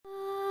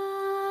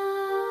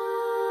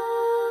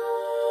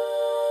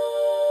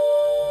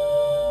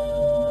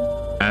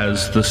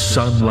as the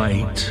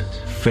sunlight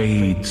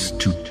fades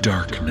to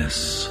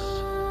darkness.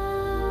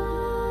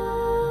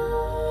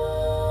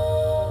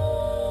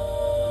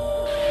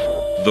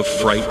 The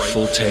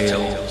frightful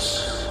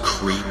tales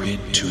creep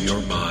into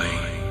your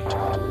mind.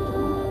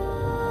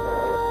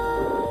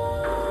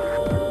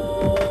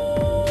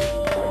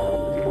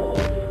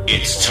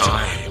 It's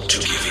time to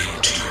give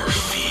in to your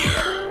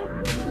fear.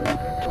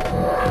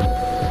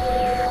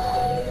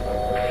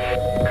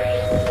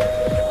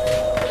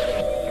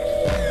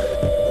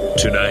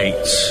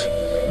 Tonight,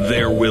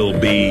 there will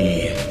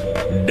be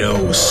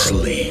no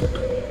sleep.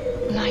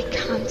 And I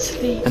can't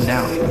sleep. And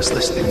now he was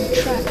listening. I'm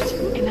trapped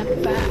in a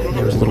bag.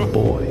 There was a little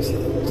boy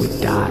who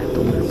had died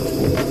the winter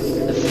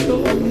before. The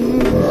floor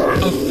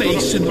moves. A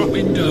face in the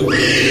window.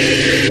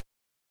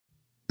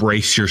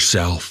 Brace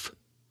yourself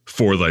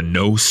for the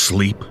No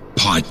Sleep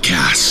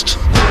Podcast.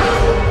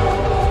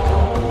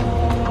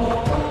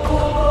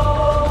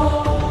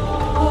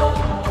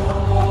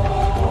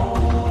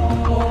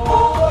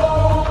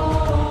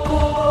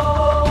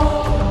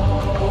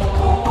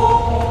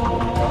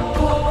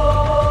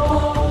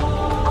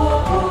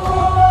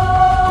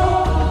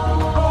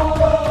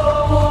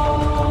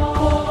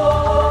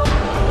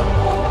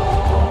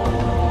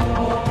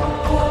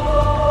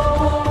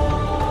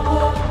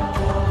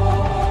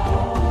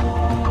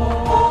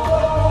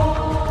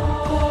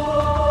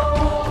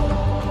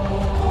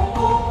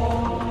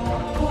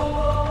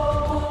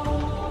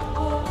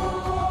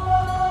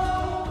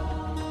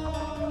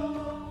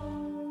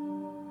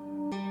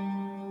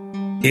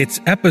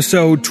 It's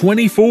episode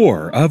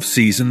 24 of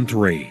Season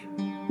 3.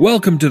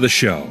 Welcome to the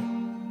show.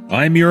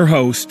 I'm your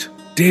host,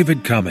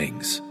 David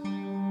Cummings.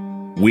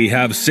 We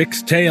have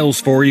 6 tales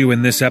for you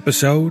in this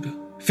episode,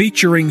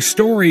 featuring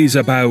stories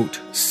about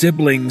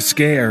sibling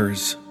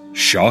scares,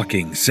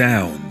 shocking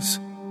sounds,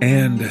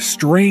 and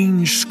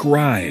strange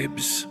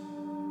scribes.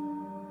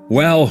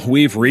 Well,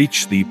 we've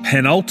reached the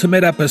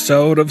penultimate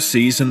episode of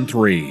Season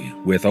 3,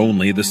 with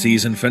only the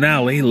season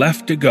finale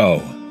left to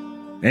go.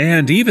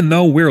 And even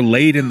though we're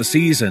late in the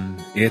season,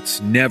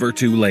 it's never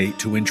too late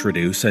to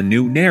introduce a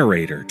new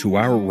narrator to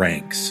our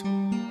ranks.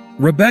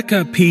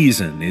 Rebecca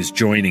Peason is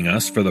joining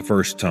us for the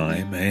first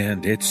time,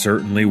 and it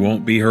certainly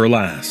won't be her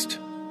last.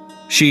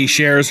 She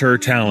shares her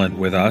talent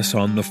with us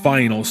on the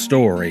final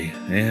story,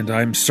 and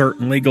I'm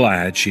certainly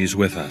glad she's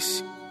with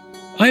us.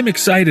 I'm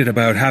excited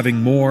about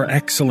having more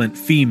excellent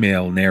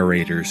female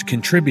narrators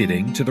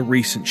contributing to the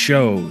recent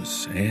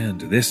shows,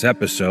 and this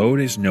episode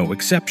is no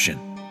exception.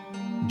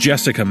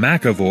 Jessica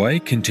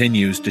McAvoy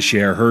continues to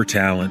share her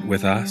talent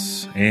with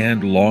us,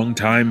 and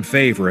longtime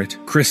favorite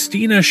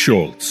Christina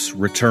Schultz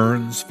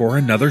returns for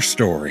another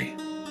story.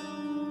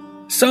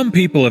 Some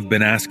people have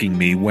been asking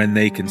me when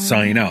they can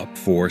sign up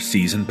for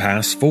Season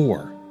Pass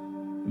 4.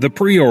 The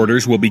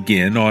pre-orders will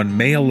begin on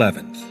May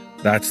 11th.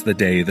 That's the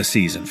day the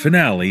season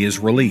finale is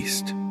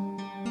released.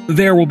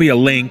 There will be a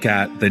link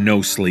at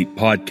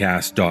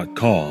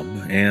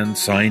thenosleeppodcast.com, and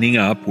signing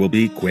up will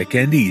be quick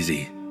and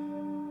easy.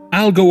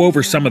 I'll go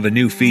over some of the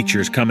new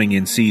features coming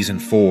in Season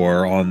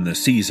 4 on the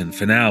season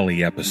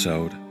finale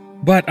episode,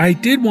 but I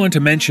did want to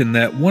mention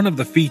that one of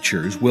the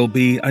features will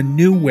be a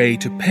new way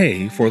to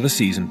pay for the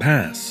Season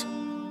Pass.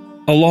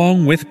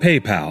 Along with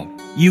PayPal,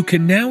 you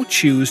can now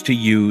choose to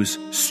use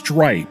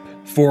Stripe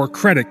for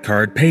credit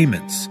card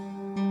payments.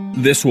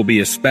 This will be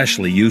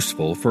especially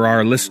useful for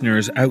our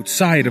listeners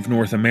outside of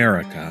North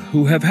America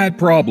who have had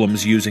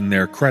problems using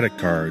their credit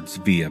cards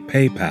via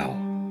PayPal.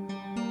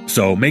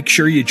 So make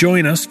sure you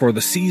join us for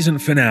the season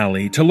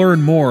finale to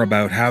learn more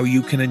about how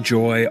you can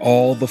enjoy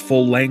all the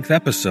full-length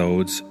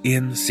episodes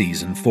in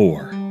Season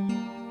 4.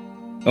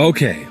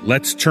 Okay,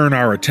 let's turn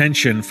our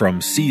attention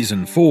from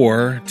Season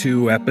 4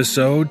 to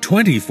Episode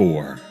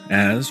 24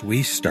 as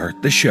we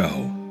start the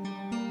show.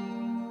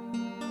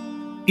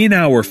 In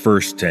our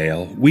first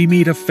tale, we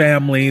meet a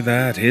family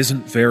that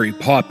isn't very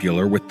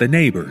popular with the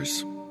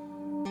neighbors.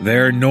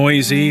 They're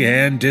noisy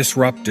and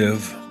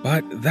disruptive,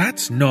 but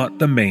that's not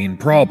the main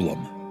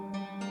problem.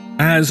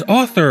 As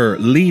author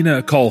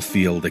Lena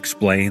Caulfield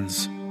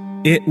explains,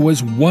 it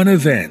was one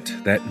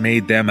event that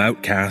made them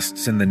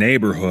outcasts in the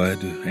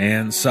neighborhood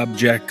and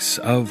subjects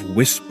of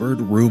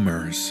whispered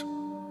rumors.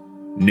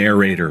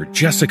 Narrator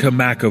Jessica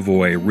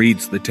McAvoy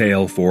reads the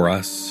tale for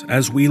us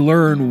as we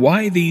learn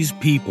why these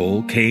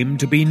people came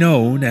to be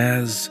known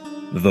as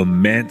the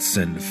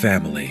Manson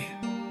family.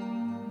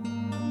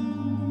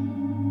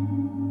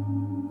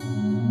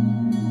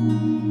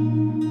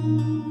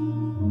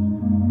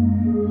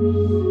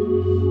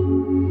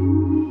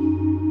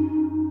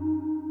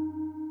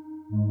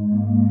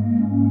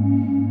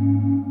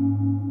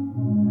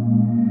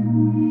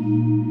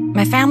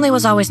 My family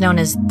was always known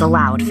as the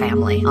loud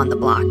family on the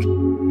block.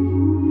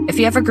 If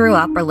you ever grew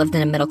up or lived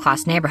in a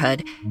middle-class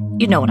neighborhood,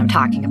 you'd know what I'm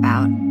talking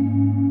about.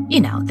 You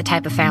know, the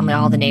type of family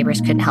all the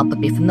neighbors couldn't help but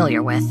be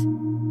familiar with.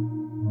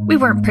 We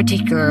weren't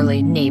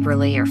particularly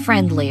neighborly or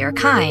friendly or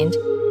kind,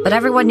 but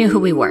everyone knew who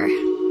we were.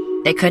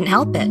 They couldn't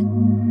help it.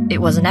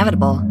 It was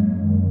inevitable.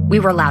 We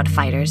were loud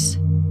fighters.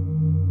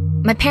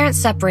 My parents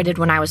separated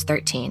when I was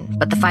 13,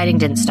 but the fighting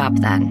didn't stop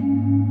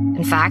then.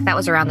 In fact, that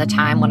was around the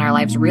time when our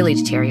lives really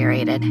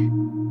deteriorated.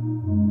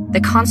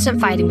 The constant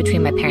fighting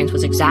between my parents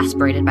was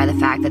exasperated by the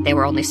fact that they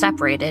were only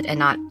separated and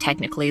not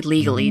technically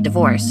legally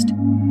divorced.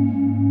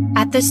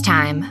 At this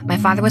time, my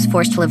father was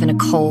forced to live in a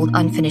cold,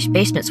 unfinished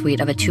basement suite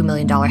of a $2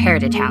 million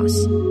heritage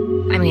house.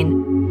 I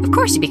mean, of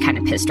course he'd be kind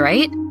of pissed,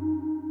 right?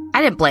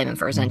 I didn't blame him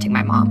for resenting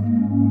my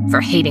mom, for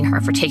hating her,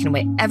 for taking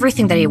away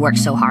everything that he worked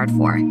so hard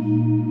for.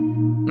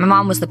 My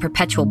mom was the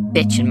perpetual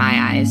bitch in my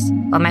eyes,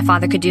 while my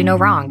father could do no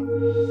wrong.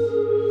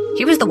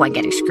 He was the one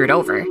getting screwed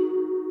over,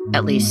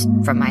 at least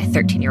from my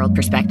 13-year-old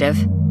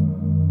perspective.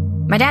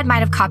 My dad might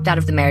have copped out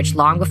of the marriage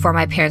long before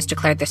my parents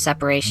declared their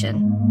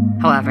separation.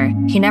 However,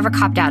 he never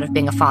copped out of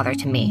being a father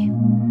to me.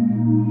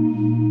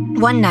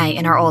 One night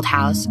in our old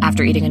house,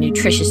 after eating a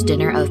nutritious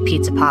dinner of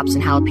pizza pops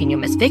and jalapeno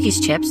Miss Vicky's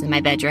chips in my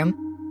bedroom,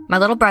 my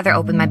little brother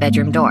opened my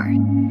bedroom door.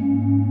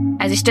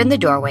 As he stood in the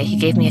doorway, he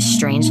gave me a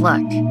strange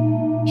look.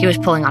 He was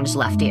pulling on his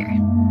left ear.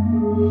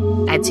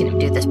 I'd seen him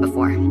do this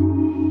before.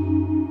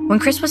 When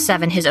Chris was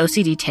 7, his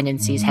OCD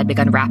tendencies had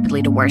begun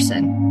rapidly to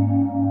worsen.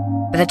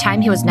 By the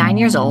time he was 9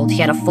 years old, he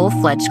had a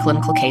full-fledged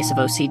clinical case of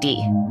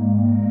OCD.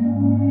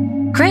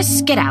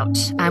 "Chris, get out.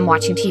 I'm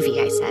watching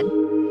TV," I said.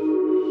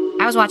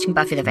 I was watching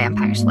Buffy the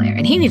Vampire Slayer,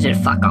 and he needed to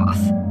fuck off.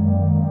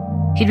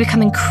 He'd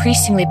become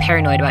increasingly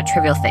paranoid about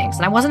trivial things,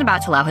 and I wasn't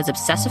about to allow his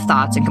obsessive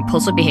thoughts and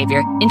compulsive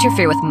behavior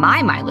interfere with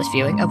my mindless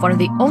viewing of one of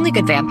the only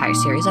good vampire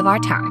series of our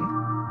time.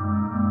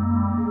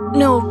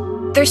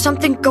 "No, there's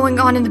something going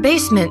on in the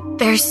basement.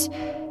 There's..."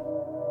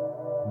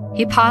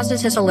 He paused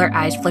as his alert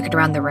eyes flickered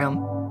around the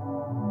room.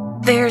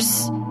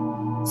 "There's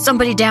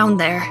somebody down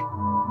there.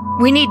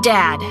 We need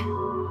Dad."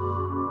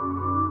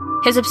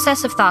 His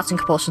obsessive thoughts and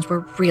compulsions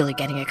were really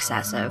getting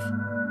excessive.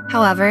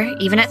 However,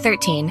 even at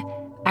 13,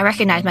 I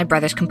recognized my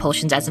brother's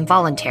compulsions as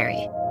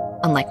involuntary,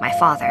 unlike my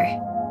father.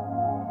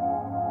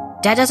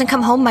 "Dad doesn't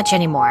come home much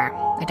anymore.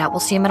 I doubt we'll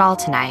see him at all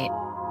tonight.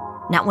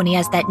 Not when he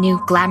has that new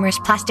glamorous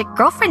plastic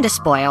girlfriend to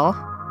spoil,"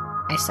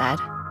 I said.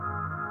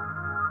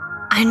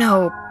 "I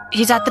know.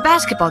 He's at the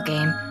basketball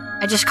game.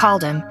 I just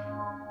called him.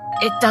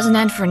 It doesn't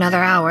end for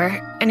another hour,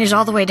 and he's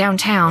all the way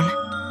downtown."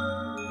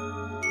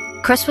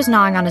 Chris was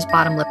gnawing on his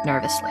bottom lip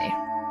nervously.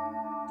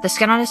 The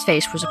skin on his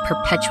face was a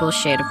perpetual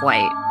shade of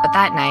white, but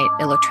that night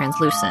it looked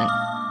translucent.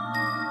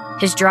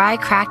 His dry,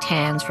 cracked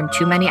hands from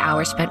too many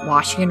hours spent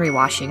washing and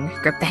rewashing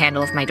gripped the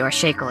handle of my door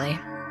shakily.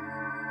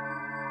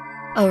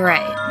 Oh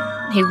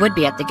right, he would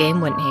be at the game,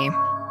 wouldn't he?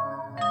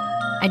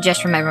 I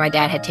just remember my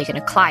dad had taken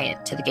a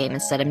client to the game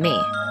instead of me.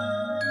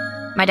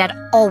 My dad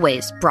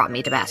always brought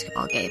me to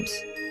basketball games.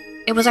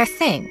 It was our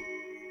thing,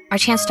 our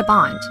chance to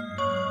bond.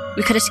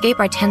 We could escape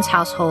our tense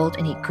household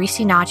and eat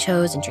greasy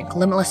nachos and drink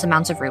limitless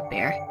amounts of root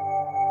beer.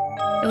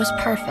 It was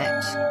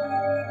perfect.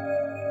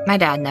 My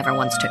dad never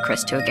once took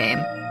Chris to a game,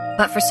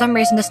 but for some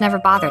reason this never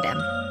bothered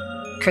him.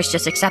 Chris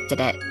just accepted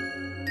it.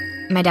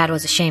 My dad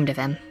was ashamed of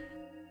him.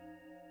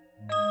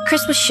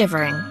 Chris was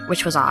shivering,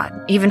 which was odd,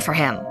 even for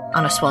him,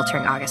 on a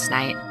sweltering August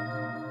night.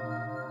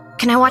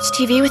 "Can I watch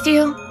TV with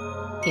you?"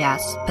 he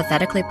asked,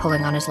 pathetically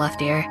pulling on his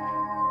left ear.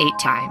 8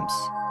 times.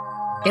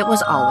 It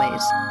was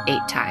always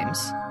 8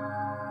 times.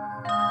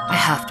 "I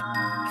have to."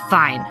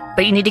 "Fine,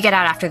 but you need to get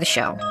out after the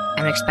show.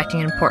 I'm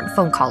expecting an important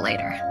phone call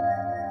later."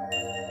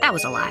 That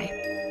was a lie.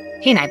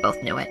 He and I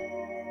both knew it.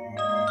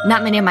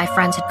 Not many of my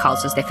friends had called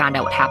since they found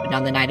out what happened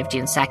on the night of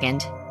June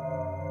 2nd.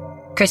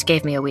 Chris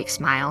gave me a weak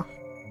smile.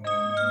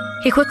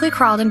 He quickly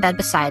crawled in bed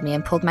beside me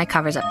and pulled my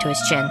covers up to his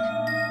chin.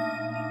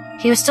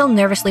 He was still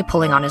nervously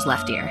pulling on his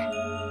left ear.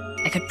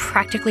 I could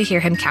practically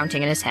hear him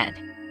counting in his head.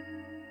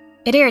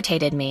 It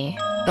irritated me,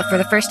 but for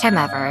the first time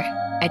ever,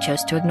 I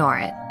chose to ignore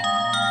it.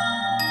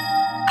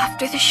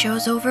 "After the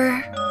show's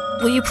over,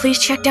 will you please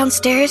check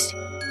downstairs?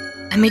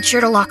 I made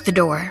sure to lock the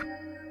door."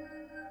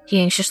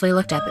 He anxiously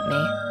looked up at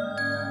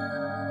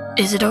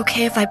me. "Is it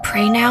okay if I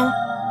pray now?"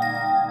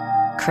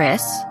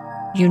 "Chris,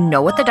 you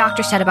know what the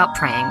doctor said about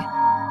praying.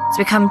 It's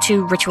become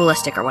too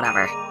ritualistic or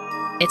whatever.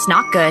 It's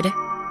not good.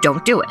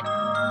 Don't do it."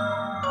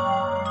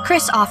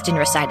 Chris often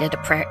recited a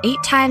prayer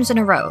 8 times in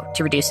a row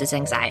to reduce his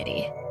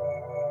anxiety.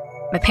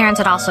 My parents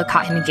had also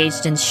caught him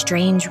engaged in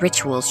strange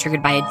rituals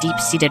triggered by a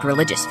deep-seated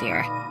religious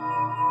fear.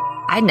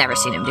 I'd never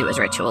seen him do his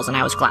rituals, and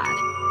I was glad.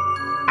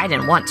 I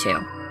didn't want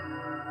to.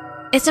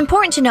 It's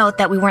important to note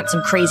that we weren't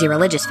some crazy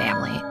religious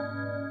family.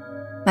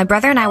 My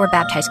brother and I were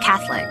baptized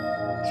Catholic.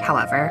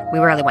 However, we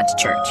rarely went to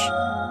church.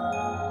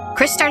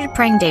 Chris started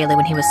praying daily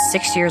when he was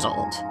 6 years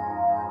old.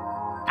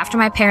 After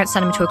my parents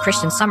sent him to a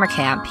Christian summer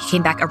camp, he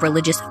came back a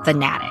religious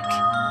fanatic.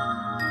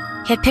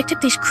 He had picked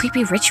up these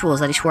creepy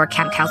rituals that he swore a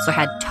camp counselor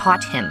had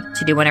taught him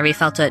to do whenever he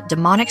felt a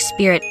demonic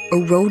spirit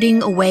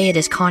eroding away at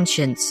his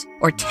conscience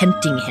or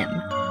tempting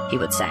him, he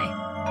would say.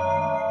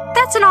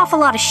 That's an awful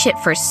lot of shit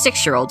for a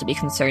 6-year-old to be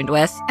concerned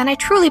with, and I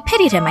truly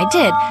pitied him, I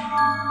did.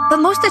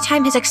 But most of the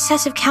time, his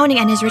excessive counting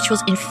and his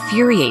rituals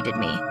infuriated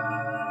me.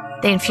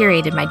 They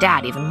infuriated my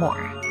dad even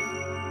more.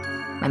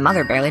 My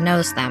mother barely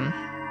noticed them.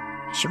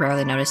 She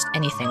rarely noticed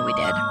anything we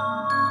did.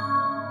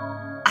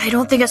 "I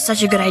don't think it's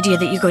such a good idea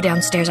that you go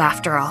downstairs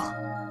after all,"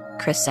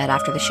 Chris said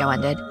after the show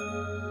ended.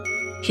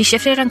 He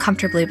shifted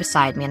uncomfortably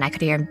beside me, and I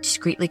could hear him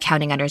discreetly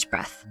counting under his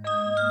breath.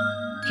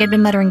 He had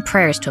been muttering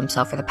prayers to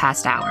himself for the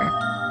past hour.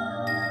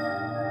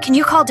 "Can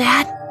you call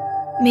Dad?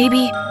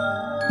 Maybe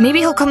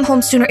he'll come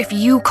home sooner if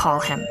you call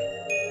him."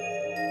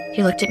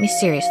 He looked at me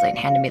seriously and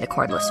handed me the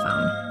cordless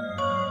phone.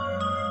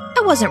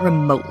 I wasn't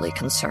remotely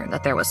concerned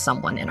that there was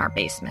someone in our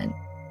basement.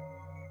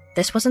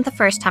 This wasn't the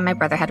first time my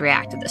brother had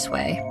reacted this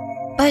way,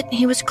 but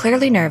he was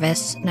clearly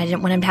nervous, and I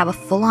didn't want him to have a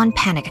full-on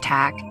panic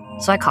attack,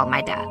 so I called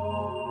my dad.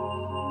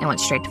 I went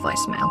straight to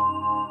voicemail.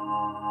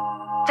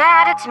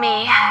 "Dad, it's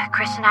me.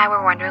 Chris and I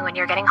were wondering when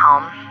you're getting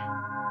home."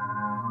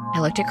 I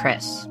looked at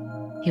Chris.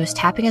 He was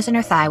tapping his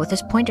inner thigh with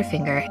his pointer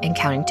finger and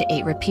counting to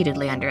 8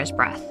 repeatedly under his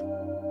breath.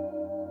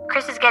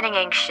 "Chris is getting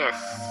anxious,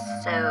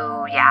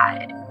 so yeah,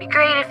 it'd be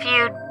great if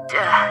you'd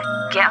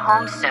get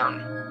home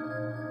soon."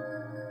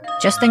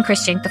 Just then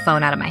Chris yanked the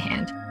phone out of my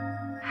hand.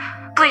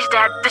 "Please,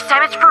 Dad, this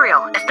time it's for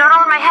real. It's not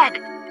all in my head.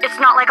 It's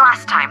not like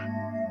last time,"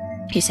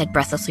 he said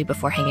breathlessly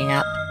before hanging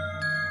up.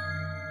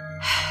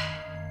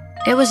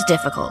 It was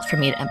difficult for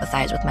me to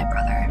empathize with my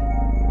brother.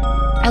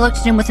 I looked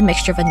at him with a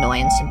mixture of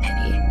annoyance and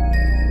pity.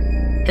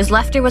 His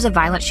left ear was a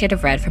violent shade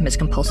of red from his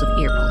compulsive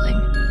ear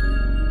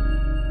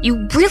pulling.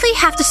 "You really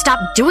have to stop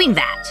doing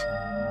that!"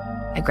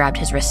 I grabbed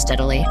his wrist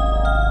steadily.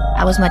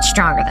 I was much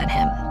stronger than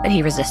him, but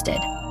he resisted.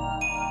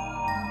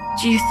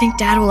 "Do you think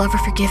Dad will ever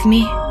forgive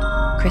me?"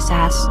 Chris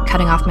asked,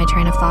 cutting off my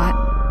train of thought.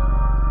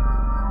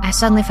 I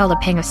suddenly felt a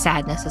pang of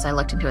sadness as I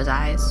looked into his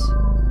eyes.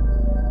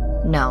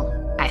 No,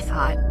 I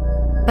thought.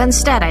 But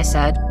instead I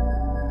said,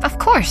 "Of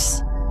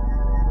course."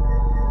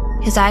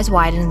 His eyes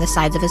widened and the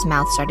sides of his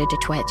mouth started to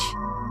twitch.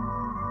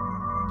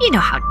 "You know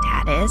how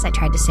Dad is," I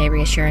tried to say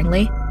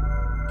reassuringly.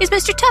 "He's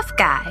Mr. Tough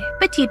Guy,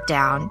 but deep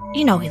down,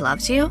 you know he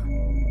loves you."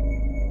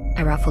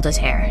 I ruffled his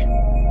hair.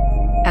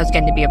 I was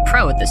getting to be a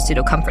pro at this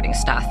pseudo-comforting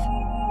stuff.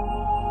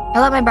 I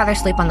let my brother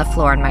sleep on the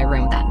floor in my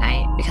room that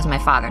night because my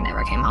father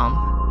never came home.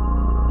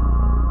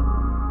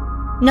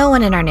 No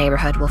one in our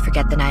neighborhood will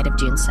forget the night of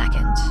June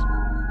 2nd.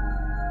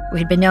 We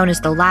had been known as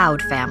the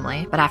Loud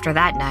family, but after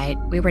that night,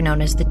 we were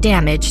known as the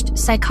damaged,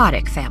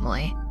 psychotic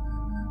family.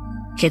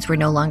 Kids were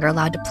no longer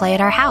allowed to play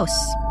at our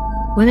house.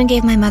 Women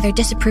gave my mother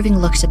disapproving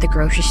looks at the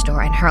grocery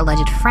store, and her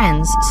alleged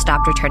friends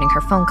stopped returning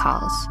her phone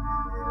calls.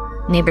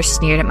 Neighbors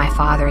sneered at my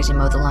father as he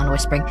mowed the lawn,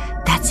 whispering,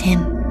 "That's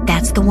him.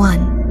 That's the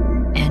one."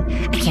 And,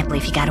 "I can't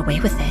believe he got away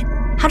with it.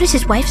 How does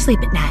his wife sleep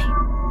at night?"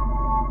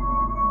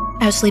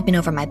 I was sleeping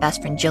over my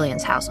best friend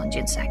Jillian's house on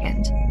June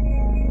 2nd.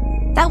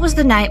 That was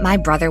the night my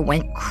brother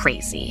went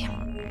crazy.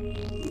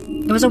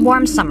 It was a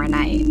warm summer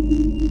night.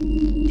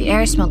 The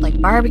air smelled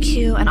like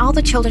barbecue, and all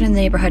the children in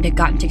the neighborhood had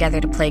gotten together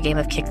to play a game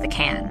of kick the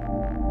can.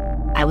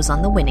 I was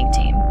on the winning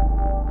team.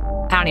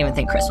 I don't even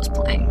think Chris was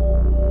playing.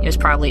 He was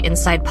probably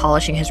inside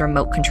polishing his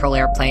remote control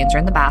airplanes or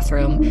in the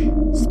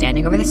bathroom,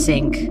 standing over the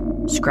sink,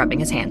 scrubbing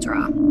his hands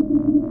raw.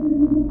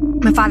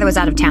 My father was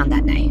out of town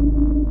that night.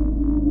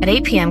 At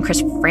 8 p.m.,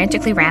 Chris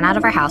frantically ran out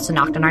of our house and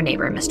knocked on our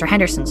neighbor, Mr.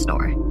 Henderson's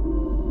door.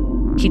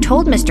 He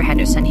told Mr.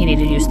 Henderson he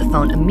needed to use the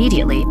phone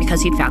immediately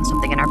because he'd found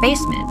something in our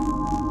basement.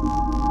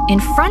 In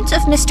front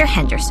of Mr.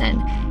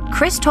 Henderson,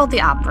 Chris told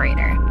the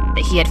operator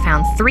that he had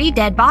found 3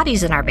 dead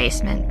bodies in our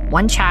basement,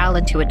 1 child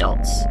and 2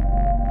 adults.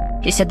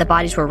 He said the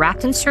bodies were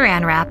wrapped in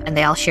saran wrap and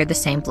they all shared the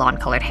same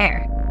blonde-colored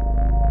hair.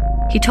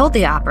 He told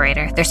the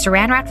operator their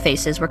saran-wrapped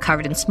faces were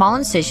covered in small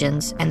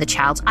incisions and the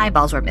child's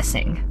eyeballs were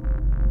missing.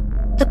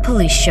 The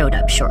police showed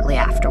up shortly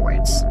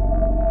afterwards.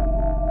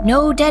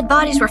 No dead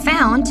bodies were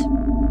found.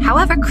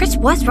 However, Chris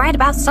was right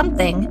about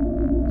something.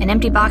 An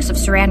empty box of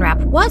saran wrap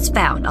was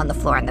found on the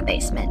floor in the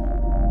basement.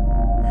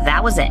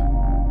 That was it.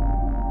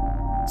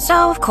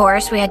 So, of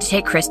course, we had to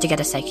take Chris to get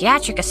a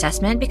psychiatric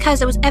assessment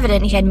because it was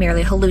evident he had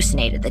merely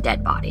hallucinated the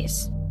dead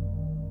bodies.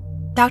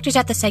 Doctors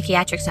at the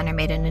psychiatric center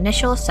made an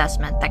initial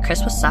assessment that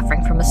Chris was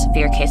suffering from a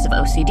severe case of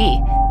OCD,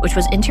 which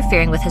was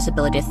interfering with his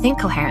ability to think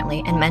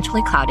coherently and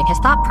mentally clouding his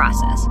thought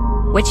process,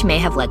 which may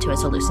have led to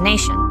his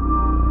hallucination.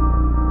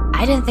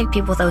 I didn't think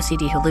people with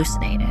OCD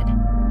hallucinated.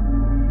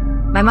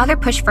 My mother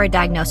pushed for a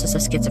diagnosis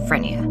of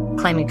schizophrenia,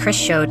 claiming Chris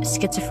showed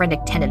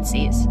schizophrenic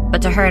tendencies,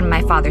 but to her and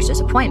my father's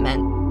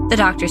disappointment, the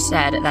doctor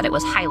said that it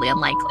was highly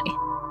unlikely.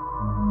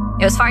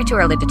 It was far too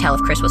early to tell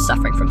if Chris was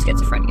suffering from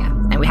schizophrenia,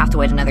 and we have to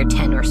wait another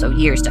 10 or so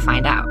years to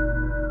find out.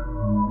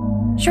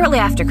 Shortly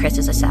after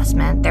Chris's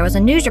assessment, there was a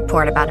news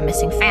report about a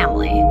missing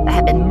family that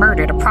had been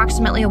murdered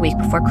approximately a week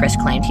before Chris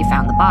claimed he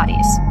found the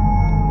bodies.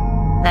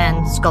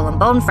 Then, skull and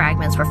bone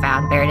fragments were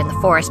found buried in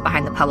the forest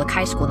behind the public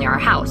high school near our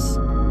house.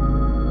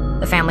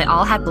 The family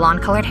all had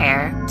blonde-colored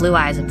hair, blue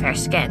eyes, and fair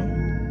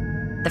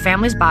skin. The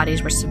family's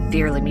bodies were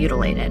severely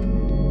mutilated.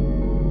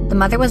 The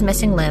mother was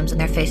missing limbs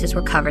and their faces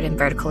were covered in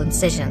vertical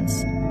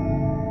incisions.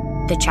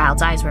 The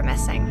child's eyes were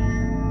missing.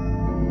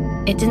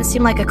 It didn't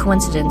seem like a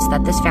coincidence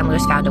that this family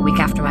was found a week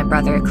after my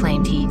brother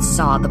claimed he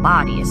saw the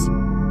bodies.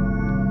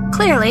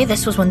 Clearly,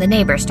 this was when the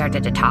neighbors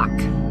started to talk.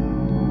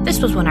 This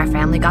was when our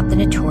family got the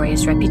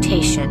notorious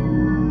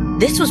reputation.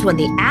 This was when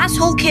the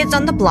asshole kids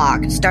on the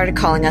block started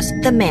calling us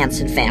the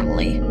Manson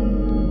family.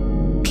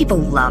 People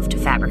love to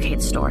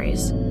fabricate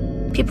stories.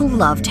 People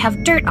love to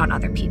have dirt on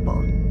other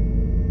people.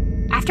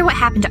 After what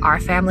happened to our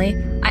family,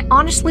 I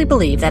honestly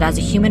believe that as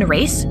a human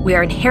race, we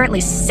are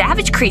inherently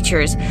savage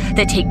creatures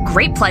that take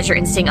great pleasure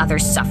in seeing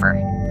others suffer.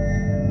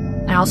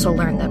 I also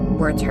learned that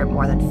words hurt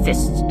more than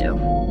fists do.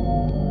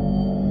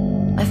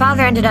 My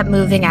father ended up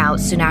moving out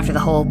soon after the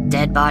whole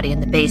dead body in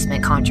the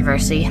basement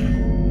controversy.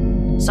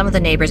 Some of the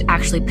neighbors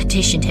actually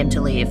petitioned him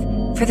to leave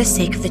for the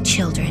sake of the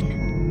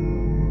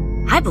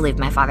children. I believed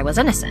my father was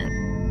innocent.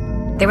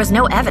 There was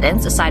no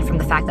evidence aside from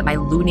the fact that my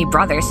loony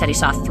brother said he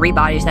saw 3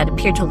 bodies that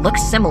appeared to look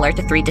similar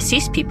to 3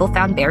 deceased people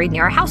found buried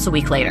near our house a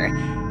week later.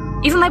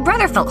 Even my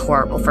brother felt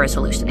horrible for his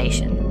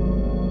hallucination.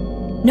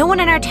 No one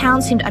in our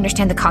town seemed to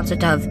understand the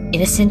concept of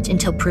innocent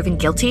until proven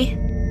guilty.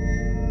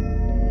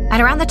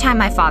 At around the time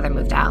my father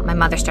moved out, my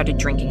mother started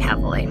drinking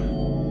heavily.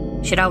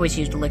 She'd always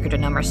used liquor to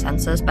numb her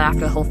senses, but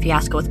after the whole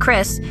fiasco with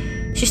Chris,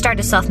 she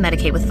started to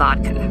self-medicate with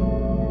vodka.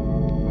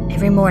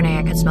 Every morning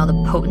I could smell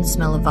the potent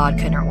smell of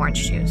vodka in her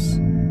orange juice.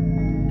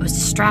 It was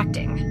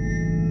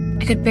distracting.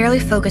 I could barely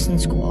focus in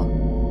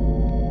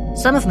school.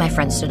 Some of my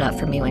friends stood up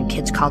for me when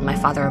kids called my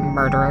father a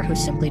murderer who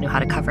simply knew how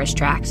to cover his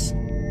tracks.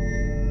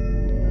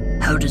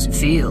 "How does it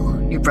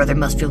feel? Your brother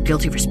must feel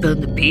guilty for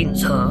spilling the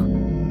beans, huh?"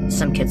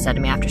 some kid said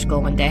to me after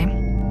school one day.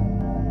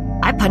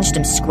 I punched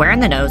him square in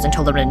the nose and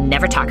told him to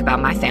never talk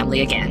about my family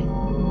again.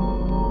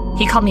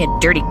 He called me a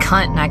dirty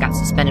cunt and I got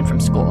suspended from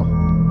school.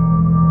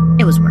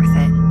 It was worth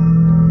it.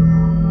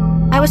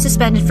 I was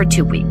suspended for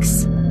 2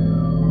 weeks.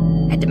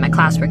 I did my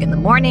classwork in the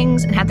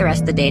mornings and had the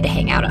rest of the day to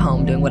hang out at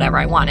home doing whatever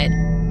I wanted,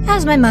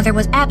 as my mother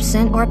was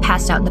absent or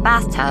passed out in the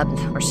bathtub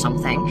or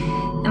something,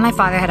 and my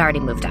father had already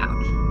moved out.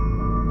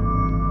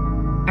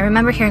 I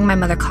remember hearing my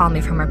mother call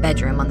me from her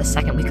bedroom on the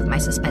 2nd week of my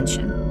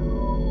suspension.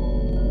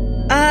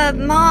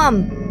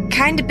 Mom,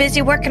 kinda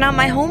busy working on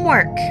my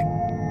homework,"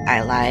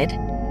 I lied.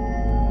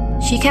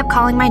 She kept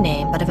calling my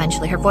name, but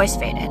eventually her voice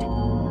faded.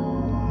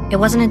 It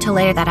wasn't until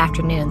later that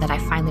afternoon that I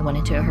finally went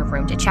into her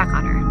room to check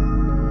on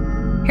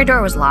her. Her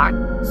door was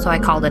locked, so I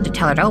called in to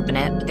tell her to open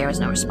it, but there was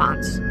no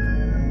response.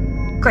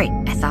 Great,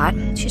 I thought.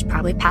 She's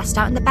probably passed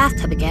out in the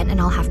bathtub again, and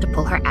I'll have to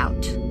pull her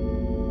out.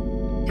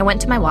 I went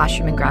to my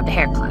washroom and grabbed a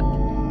hair clip.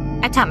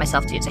 I taught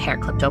myself to use a hair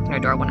clip to open her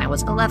door when I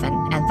was 11,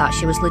 and thought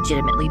she was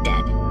legitimately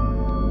dead.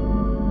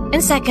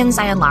 In seconds,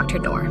 I unlocked her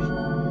door.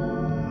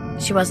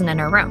 She wasn't in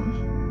her room.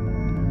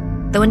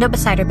 The window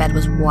beside her bed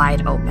was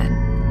wide open.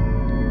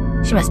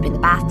 She must be in the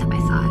bathtub, I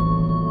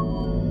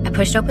thought. I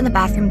pushed open the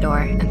bathroom door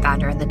and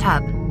found her in the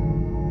tub.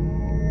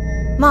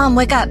 "Mom,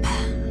 wake up.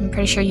 I'm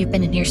pretty sure you've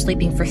been in here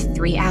sleeping for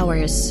 3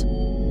 hours.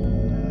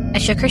 I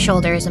shook her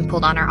shoulders and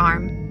pulled on her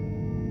arm.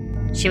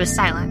 She was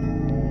silent.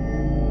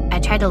 I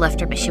tried to lift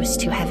her, but she was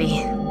too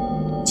heavy.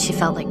 She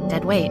felt like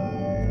dead weight.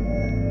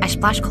 I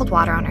splashed cold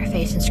water on her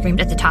face and screamed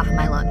at the top of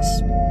my lungs.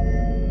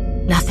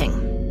 Nothing.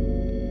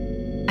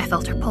 I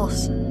felt her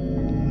pulse.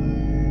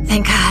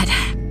 Thank God.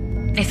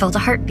 I felt a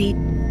heartbeat.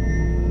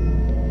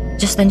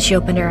 Just then she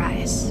opened her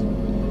eyes.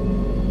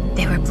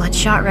 They were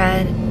bloodshot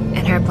red,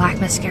 and her black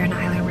mascara and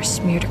eyeliner were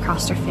smeared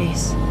across her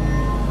face.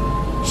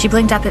 She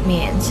blinked up at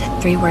me and said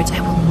 3 words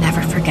I will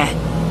never forget.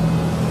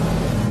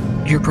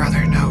 Your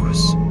brother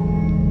knows.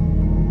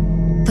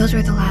 Those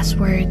were the last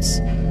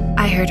words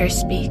I heard her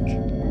speak.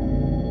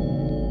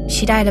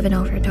 She died of an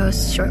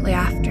overdose shortly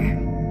after.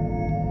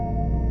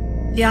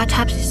 The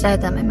autopsy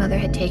said that my mother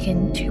had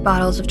taken 2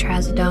 bottles of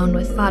trazodone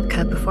with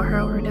vodka before her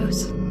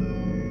overdose.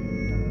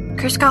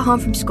 Chris got home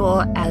from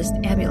school as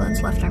the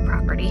ambulance left our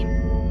property.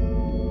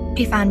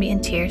 He found me in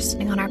tears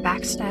sitting on our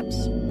back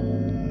steps.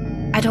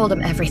 I told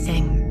him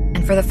everything,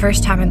 and for the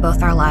first time in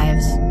both our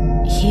lives,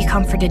 he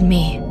comforted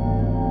me.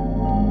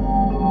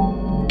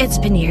 It's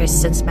been years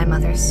since my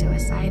mother's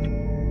suicide.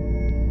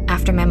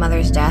 After my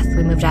mother's death,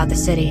 we moved out of the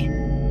city.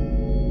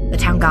 The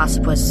town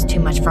gossip was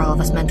too much for all of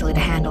us mentally to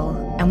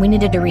handle, and we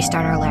needed to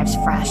restart our lives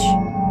fresh.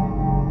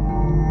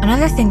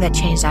 Another thing that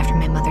changed after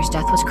my mother's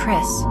death was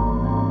Chris.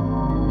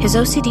 His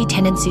OCD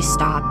tendencies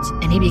stopped,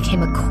 and he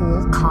became a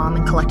cool, calm,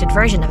 and collected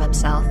version of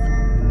himself.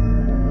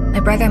 My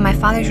brother and my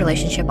father's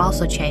relationship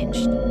also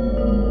changed.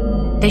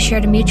 They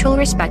shared a mutual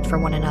respect for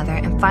one another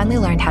and finally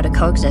learned how to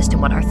coexist in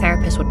what our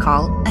therapist would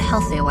call a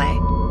healthy way.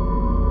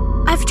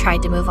 I've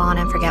tried to move on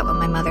and forget what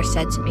my mother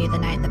said to me the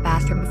night in the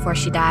bathroom before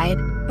she died,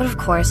 but of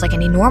course, like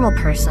any normal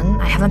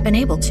person, I haven't been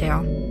able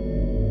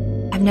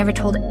to. I've never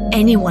told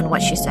anyone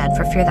what she said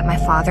for fear that my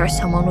father or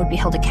someone would be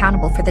held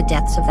accountable for the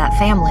deaths of that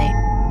family.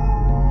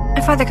 My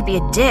father could be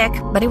a dick,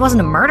 but he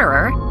wasn't a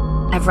murderer.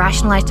 I've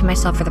rationalized to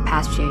myself for the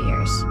past few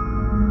years.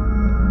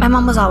 My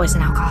mom was always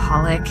an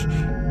alcoholic.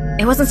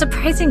 It wasn't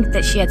surprising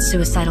that she had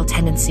suicidal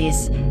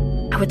tendencies.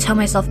 I would tell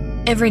myself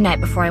every night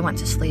before I went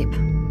to sleep.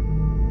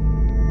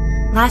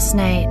 Last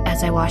night,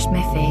 as I washed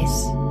my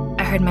face,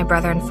 I heard my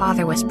brother and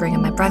father whispering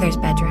in my brother's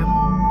bedroom.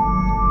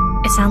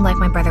 It sounded like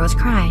my brother was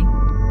crying.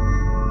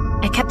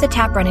 I kept the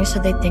tap running so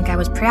they'd think I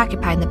was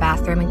preoccupied in the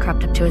bathroom and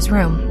crept up to his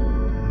room.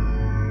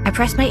 I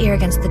pressed my ear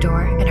against the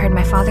door and heard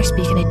my father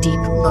speak in a deep,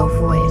 low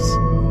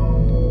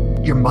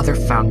voice. Your mother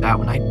found out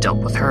when I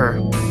dealt with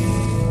her.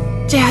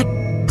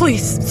 Dad,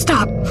 please,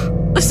 stop.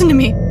 Listen to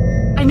me.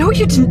 I know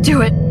you didn't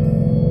do it.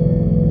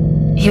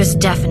 He was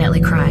definitely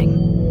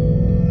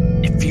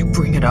crying. If you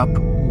bring it up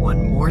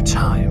one more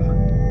time.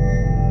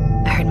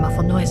 I heard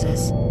muffled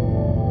noises.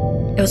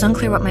 It was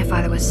unclear what my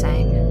father was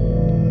saying.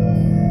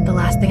 The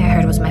last thing I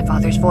heard was my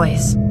father's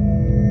voice.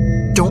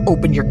 Don't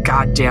open your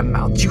goddamn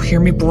mouth. Do you hear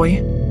me,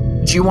 boy?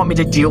 Do you want me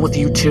to deal with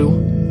you too?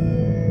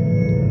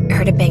 I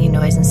heard a banging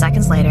noise, and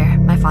seconds later,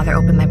 my father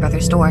opened my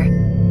brother's door.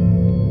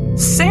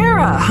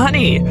 Sarah,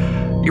 honey,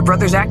 your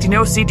brother's acting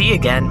OCD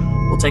again.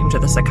 We'll take him to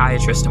the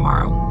psychiatrist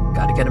tomorrow.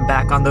 Gotta get him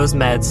back on those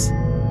meds.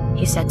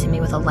 He said to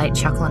me with a light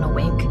chuckle and a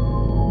wink.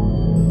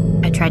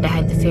 I tried to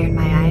hide the fear in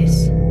my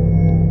eyes.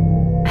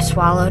 I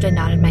swallowed and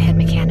nodded my head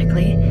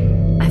mechanically.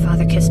 My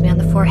father kissed me on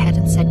the forehead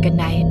and said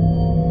goodnight.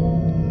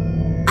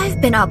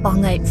 I've been up all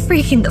night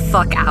freaking the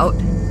fuck out.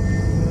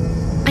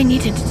 I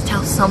needed to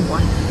tell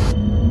someone.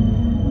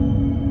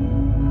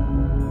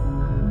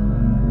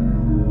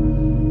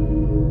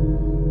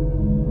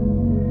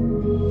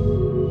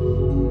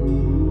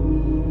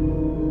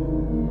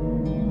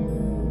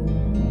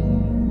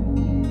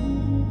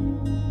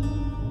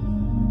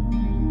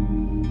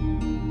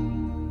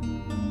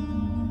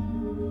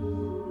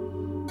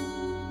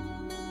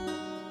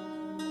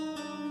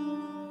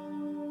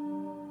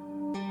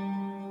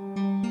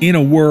 In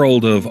a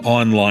world of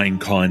online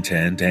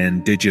content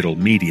and digital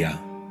media,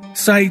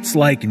 sites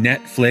like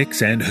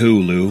Netflix and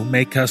Hulu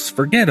make us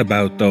forget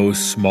about those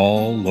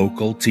small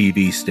local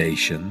TV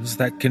stations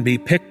that can be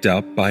picked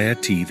up by a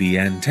TV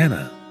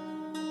antenna.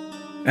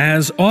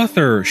 As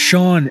author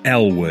Sean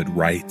Elwood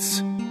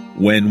writes,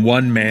 when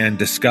one man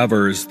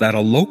discovers that a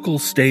local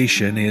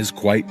station is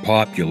quite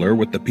popular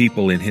with the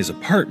people in his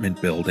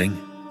apartment building,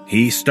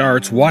 he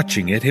starts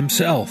watching it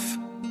himself.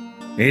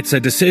 It's a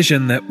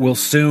decision that will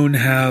soon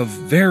have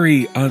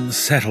very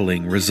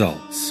unsettling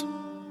results.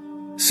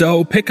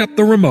 So pick up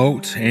the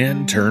remote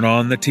and turn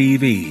on the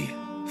TV,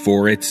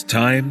 for it's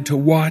time to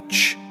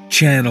watch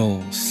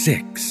Channel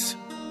 6.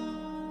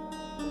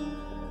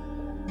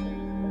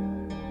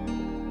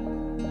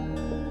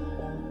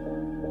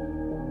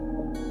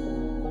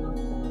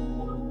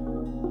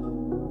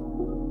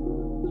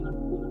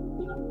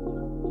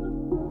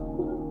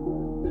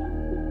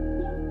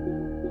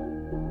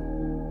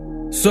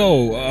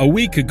 So, a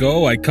week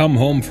ago I come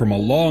home from a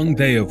long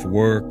day of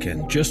work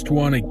and just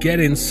want to get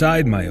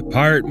inside my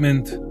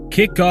apartment,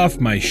 kick off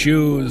my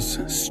shoes,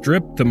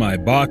 strip to my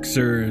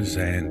boxers,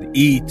 and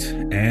eat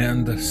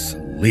and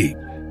sleep.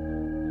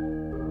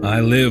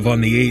 I live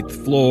on the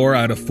 8th floor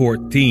out of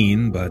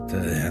 14, but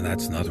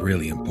that's not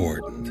really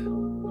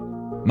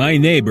important. My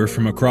neighbor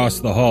from across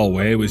the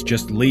hallway was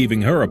just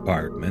leaving her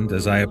apartment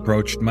as I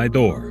approached my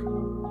door.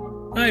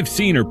 I've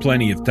seen her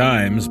plenty of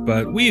times,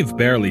 but we've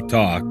barely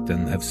talked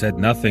and have said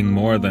nothing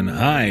more than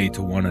hi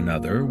to one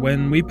another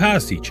when we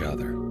pass each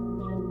other.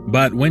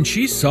 But when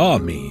she saw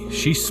me,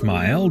 she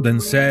smiled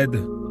and said,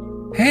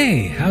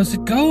 "Hey, how's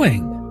it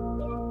going?"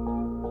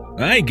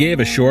 I gave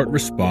a short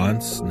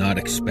response, not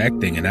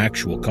expecting an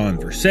actual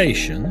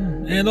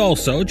conversation, and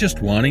also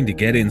just wanting to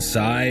get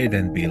inside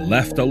and be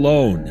left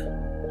alone.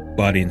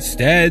 But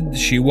instead,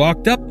 she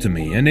walked up to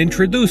me and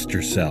introduced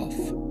herself.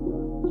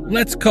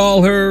 Let's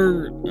call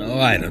her,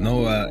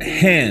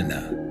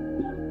 Hannah.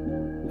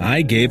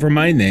 I gave her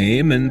my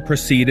name and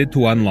proceeded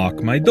to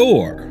unlock my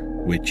door,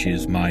 which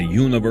is my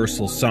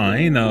universal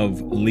sign of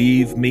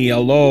leave me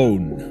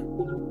alone.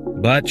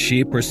 But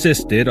she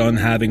persisted on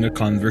having a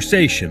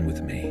conversation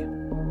with me.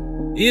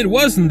 It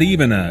wasn't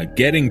even a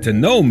getting to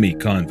know me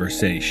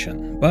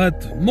conversation,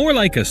 but more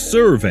like a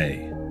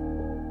survey.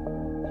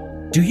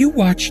 Do you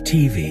watch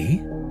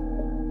TV?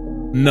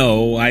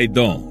 No, I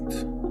don't.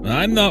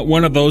 I'm not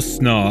one of those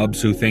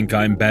snobs who think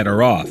I'm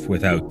better off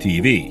without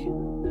TV.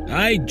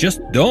 I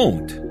just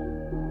don't.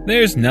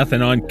 There's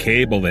nothing on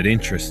cable that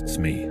interests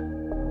me.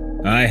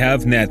 I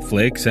have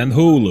Netflix and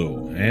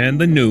Hulu, and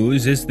the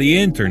news is the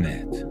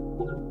internet.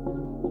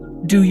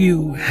 Do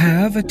you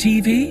have a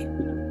TV?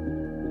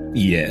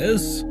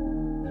 Yes.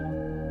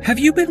 Have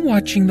you been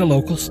watching the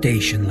local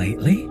station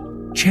lately?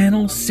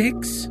 Channel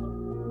 6?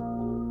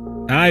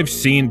 I've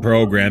seen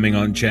programming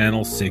on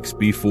Channel 6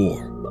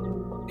 before.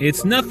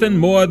 It's nothing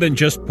more than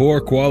just poor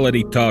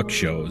quality talk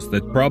shows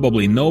that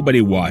probably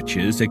nobody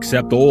watches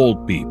except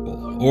old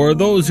people, or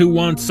those who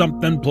want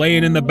something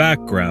playing in the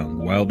background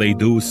while they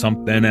do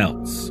something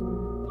else.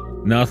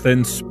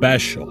 Nothing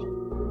special.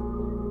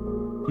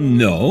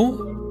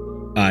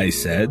 No, I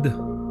said.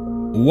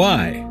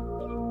 Why?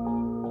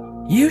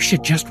 You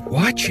should just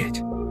watch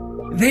it.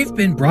 They've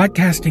been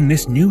broadcasting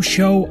this new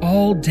show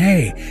all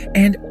day,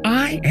 and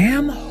I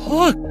am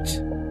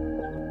hooked.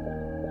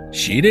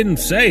 She didn't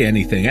say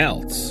anything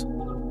else.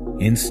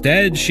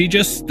 Instead, she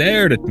just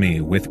stared at me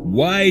with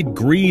wide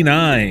green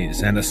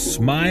eyes and a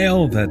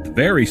smile that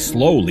very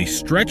slowly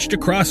stretched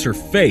across her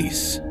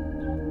face.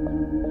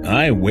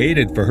 I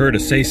waited for her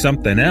to say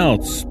something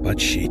else, but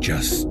she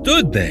just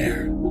stood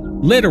there,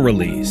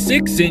 literally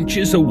 6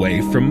 inches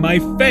away from my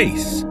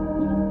face.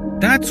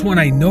 That's when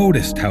I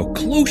noticed how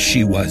close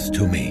she was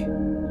to me.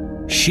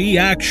 she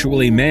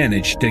actually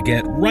managed to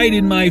get right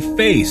in my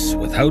face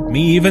without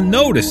me even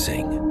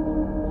noticing.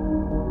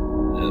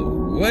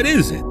 What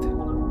is it?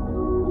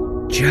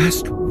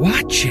 Just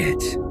watch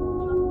it.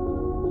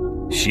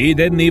 She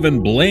didn't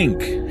even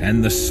blink,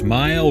 and the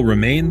smile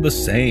remained the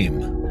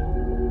same.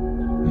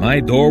 My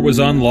door was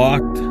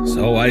unlocked,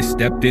 so I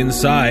stepped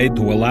inside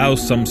to allow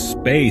some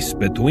space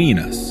between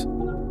us.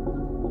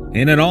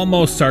 In an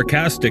almost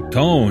sarcastic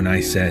tone,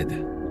 I said,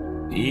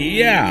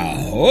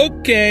 "Yeah,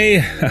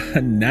 okay,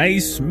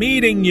 nice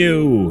meeting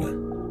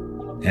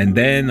you." And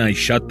then I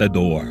shut the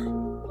door.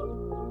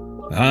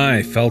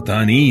 I felt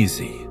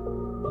uneasy,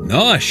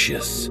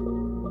 nauseous.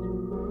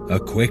 A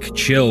quick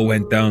chill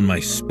went down my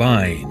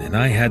spine, and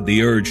I had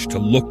the urge to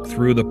look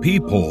through the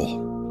peephole.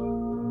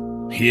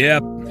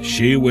 Yep,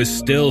 she was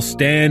still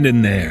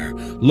standing there,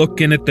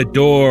 looking at the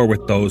door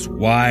with those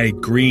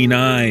wide green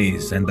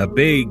eyes and the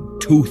big,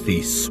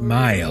 toothy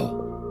smile.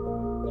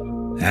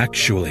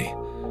 Actually,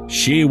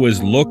 she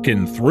was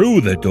looking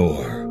through the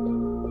door.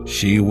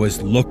 She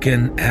was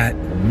looking at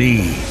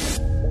me.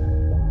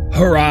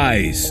 Her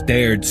eyes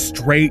stared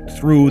straight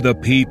through the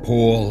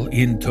peephole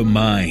into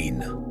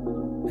mine.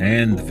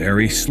 And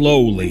very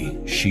slowly,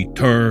 she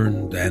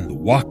turned and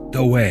walked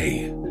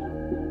away.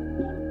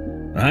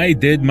 I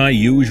did my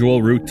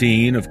usual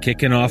routine of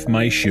kicking off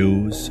my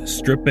shoes,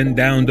 stripping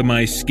down to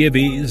my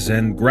skivvies,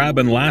 and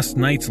grabbing last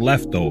night's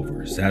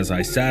leftovers as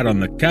I sat on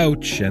the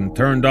couch and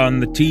turned on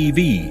the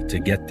TV to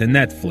get to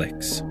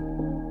Netflix.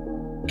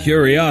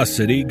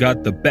 Curiosity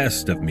got the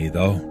best of me,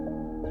 though.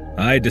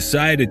 I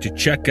decided to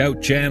check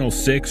out Channel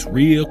 6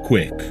 real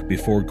quick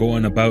before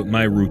going about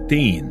my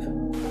routine.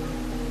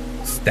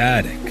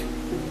 Static.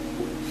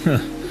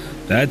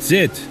 That's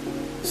it.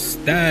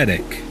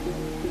 Static.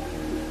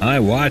 I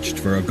watched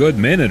for a good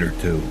minute or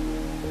two.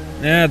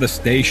 The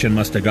station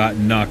must have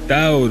gotten knocked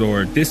out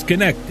or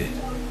disconnected.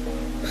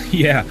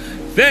 Yeah,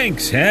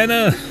 thanks,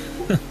 Hannah.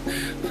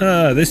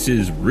 This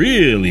is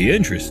really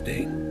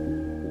interesting.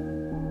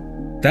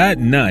 That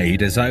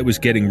night, as I was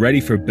getting ready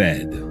for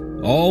bed,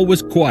 all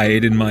was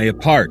quiet in my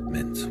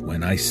apartment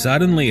when I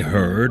suddenly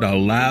heard a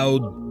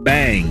loud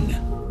bang.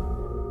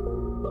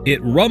 It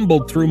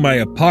rumbled through my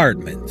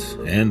apartment,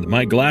 and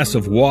my glass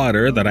of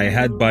water that I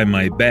had by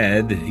my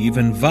bed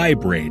even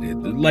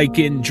vibrated, like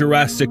in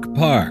Jurassic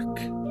Park.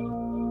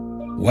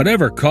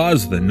 Whatever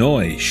caused the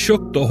noise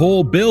shook the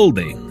whole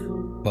building,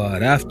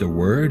 but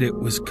afterward it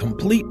was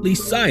completely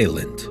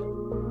silent.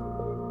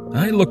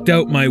 I looked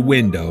out my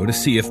window to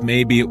see if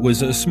maybe it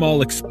was a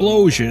small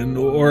explosion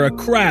or a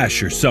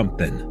crash or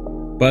something,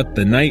 but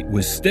the night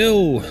was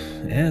still,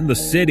 and the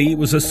city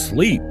was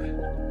asleep.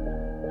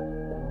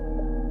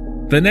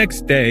 The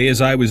next day,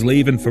 as I was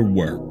leaving for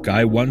work,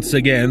 I once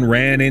again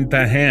ran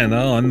into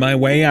Hannah on my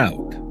way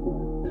out.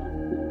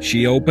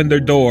 She opened her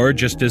door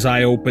just as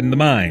I opened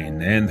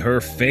mine, and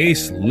her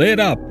face lit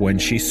up when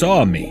she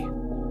saw me.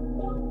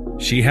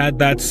 She had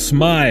that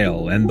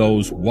smile and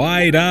those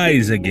wide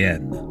eyes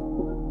again.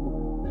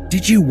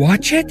 Did you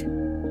watch it?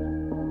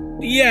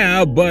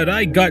 Yeah, but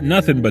I got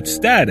nothing but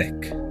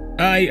static.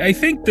 I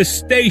think the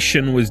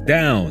station was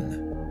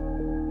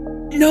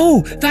down.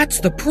 No, that's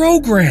the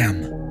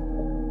program,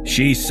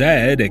 she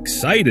said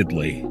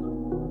excitedly.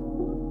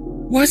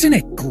 Wasn't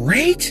it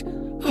great?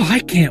 Oh, I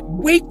can't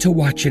wait to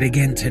watch it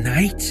again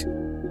tonight.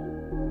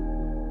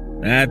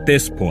 At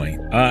this point,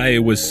 I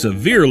was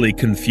severely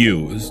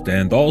confused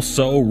and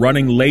also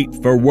running late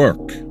for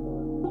work.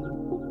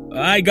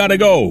 I gotta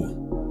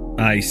go,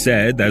 I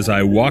said as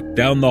I walked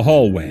down the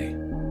hallway.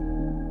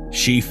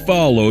 She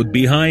followed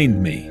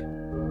behind me.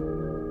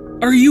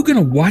 Are you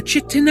gonna watch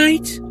it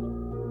tonight?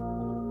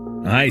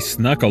 I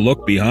snuck a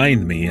look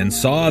behind me and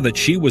saw that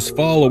she was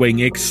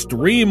following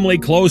extremely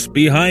close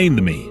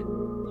behind me.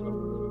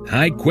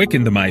 I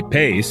quickened my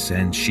pace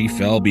and she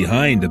fell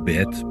behind a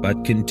bit,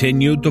 but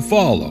continued to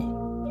follow.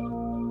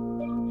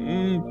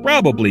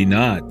 Probably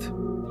not,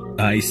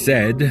 I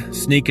said,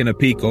 sneaking a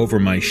peek over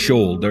my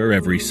shoulder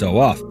every so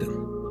often.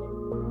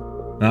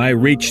 I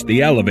reached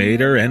the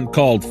elevator and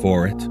called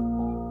for it.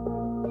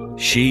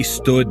 She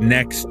stood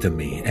next to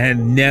me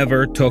and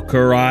never took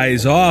her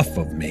eyes off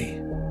of me.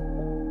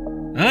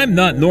 I'm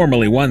not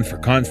normally one for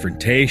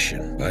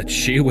confrontation, but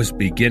she was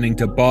beginning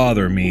to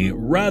bother me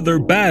rather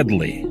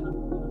badly.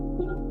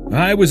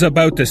 I was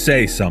about to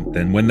say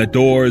something when the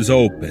doors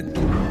opened.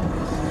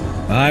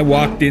 I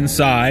walked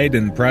inside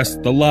and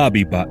pressed the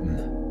lobby button.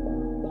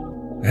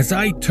 As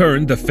I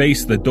turned to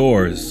face the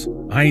doors,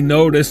 I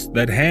noticed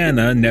that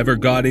Hannah never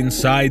got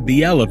inside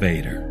the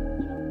elevator.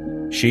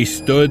 She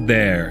stood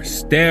there,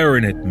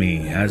 staring at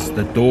me as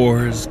the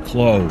doors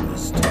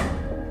closed.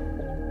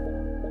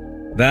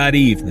 That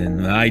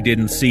evening, I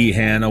didn't see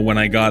Hannah when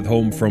I got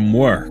home from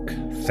work.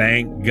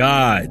 Thank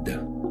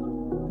God.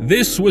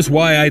 This was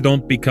why I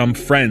don't become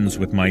friends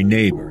with my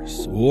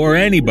neighbors, or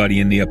anybody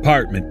in the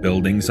apartment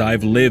buildings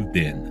I've lived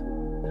in.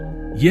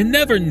 You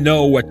never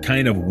know what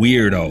kind of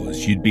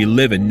weirdos you'd be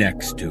living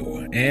next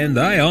to, and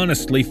I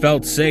honestly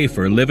felt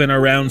safer living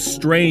around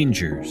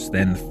strangers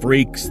than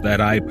freaks that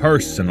I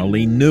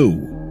personally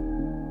knew.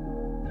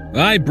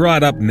 I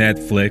brought up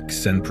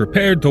Netflix and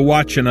prepared to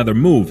watch another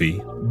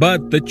movie,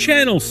 but the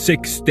Channel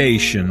 6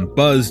 station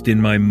buzzed in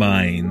my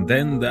mind,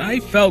 and I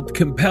felt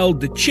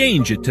compelled to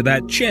change it to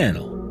that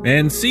channel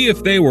and see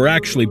if they were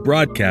actually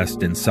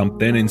broadcasting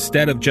something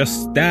instead of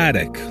just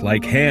static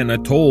like Hannah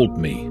told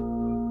me.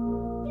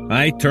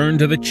 I turned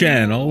to the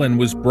channel and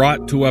was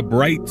brought to a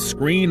bright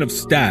screen of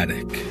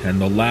static and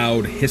the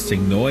loud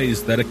hissing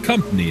noise that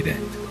accompanied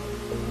it.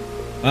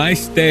 I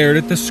stared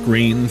at the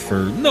screen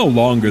for no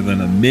longer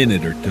than a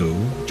minute or two,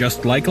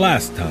 just like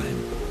last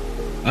time.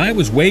 I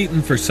was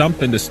waiting for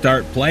something to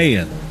start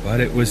playing, but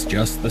it was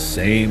just the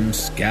same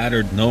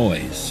scattered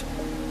noise.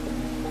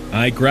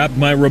 I grabbed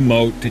my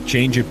remote to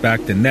change it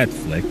back to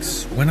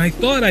Netflix when I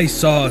thought I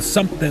saw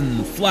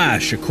something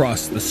flash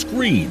across the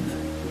screen,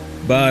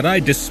 but I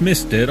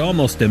dismissed it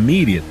almost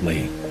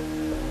immediately.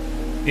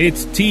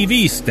 It's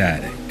TV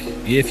static.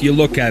 If you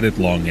look at it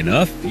long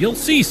enough, you'll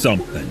see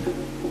something.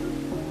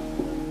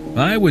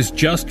 I was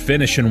just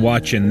finishing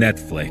watching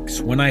Netflix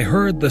when I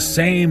heard the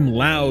same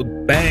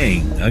loud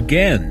bang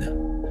again.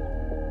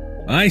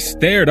 I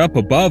stared up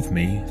above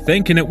me,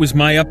 thinking it was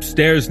my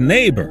upstairs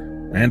neighbor,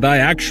 and I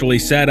actually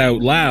said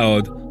out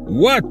loud,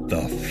 "What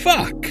the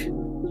fuck?"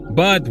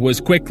 but was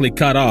quickly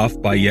cut off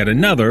by yet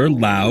another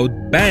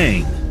loud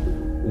bang,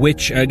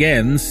 which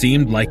again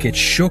seemed like it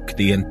shook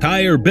the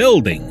entire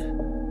building.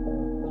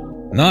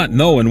 Not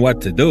knowing what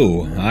to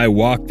do, I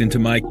walked into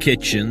my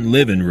kitchen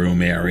living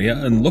room area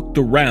and looked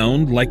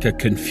around like a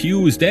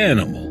confused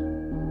animal.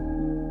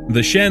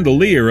 The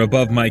chandelier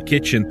above my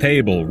kitchen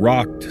table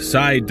rocked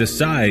side to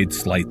side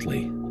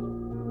slightly.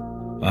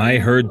 I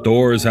heard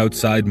doors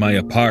outside my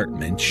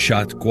apartment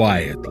shut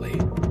quietly,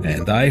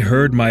 and I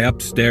heard my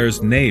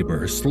upstairs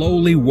neighbor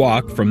slowly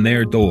walk from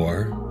their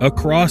door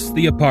across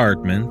the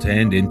apartment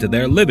and into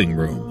their living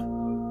room.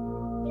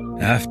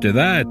 After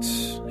that,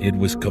 it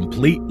was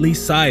completely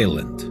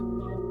silent.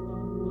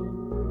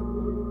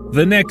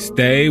 The next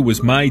day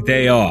was my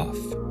day off.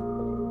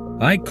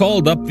 I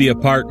called up the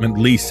apartment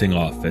leasing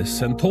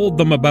office and told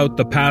them about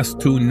the past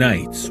 2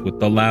 nights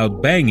with the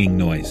loud banging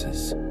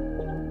noises.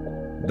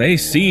 They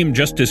seemed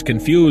just as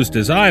confused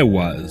as I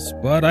was,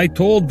 but I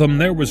told them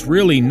there was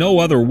really no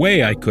other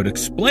way I could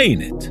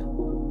explain it.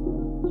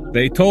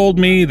 They told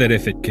me that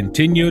if it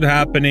continued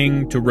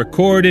happening, to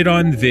record it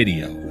on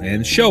video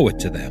and show it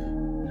to them.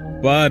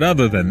 But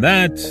other than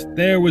that,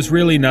 there was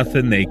really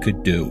nothing they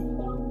could do.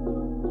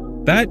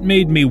 That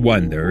made me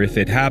wonder if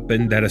it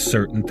happened at a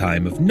certain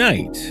time of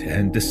night,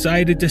 and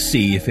decided to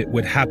see if it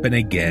would happen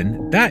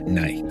again that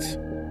night.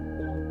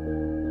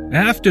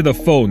 After the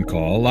phone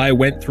call, I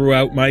went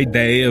throughout my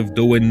day of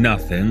doing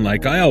nothing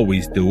like I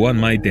always do on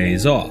my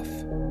days off.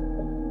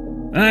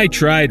 I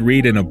tried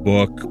reading a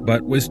book,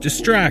 but was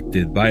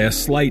distracted by a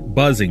slight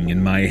buzzing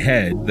in my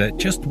head that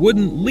just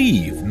wouldn't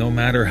leave no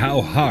matter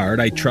how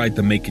hard I tried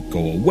to make it go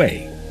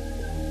away.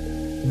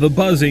 The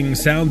buzzing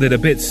sounded a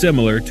bit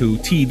similar to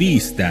TV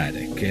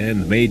static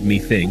and made me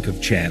think of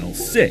Channel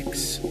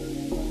 6.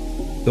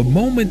 The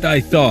moment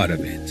I thought of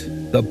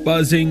it, the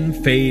buzzing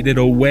faded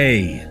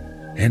away,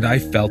 and I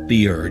felt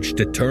the urge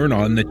to turn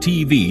on the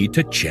TV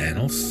to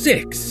Channel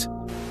 6.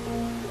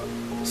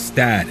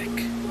 Static.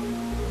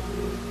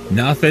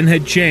 Nothing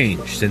had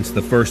changed since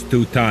the first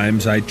 2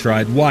 times I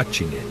tried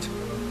watching it.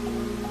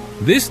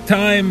 This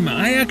time,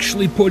 I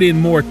actually put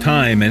in more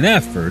time and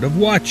effort of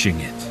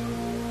watching it.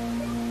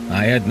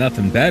 I had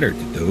nothing better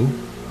to do,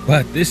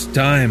 but this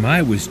time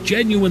I was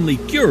genuinely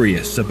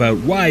curious about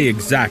why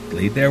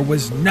exactly there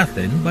was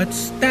nothing but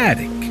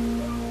static.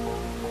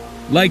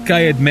 Like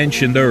I had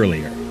mentioned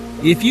earlier,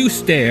 if you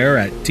stare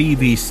at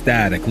TV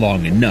static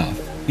long enough,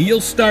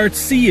 you'll start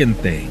seeing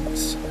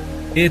things.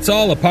 It's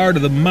all a part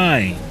of the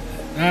mind.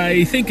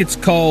 I think it's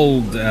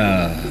called,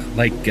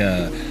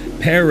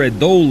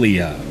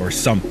 pareidolia or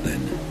something.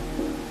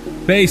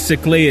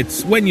 Basically,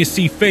 it's when you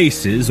see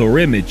faces or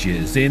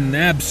images in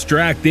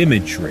abstract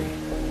imagery.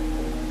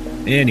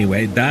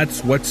 Anyway,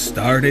 that's what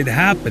started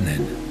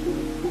happening.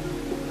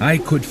 I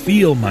could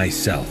feel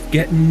myself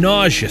getting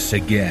nauseous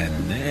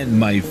again, and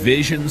my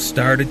vision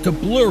started to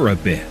blur a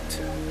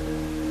bit.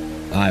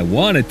 I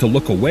wanted to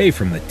look away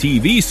from the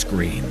TV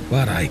screen,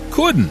 but I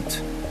couldn't.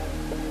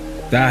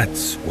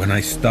 That's when I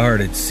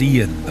started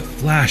seeing the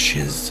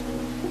flashes.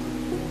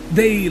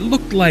 They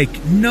looked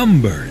like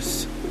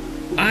numbers.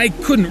 I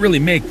couldn't really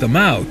make them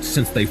out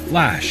since they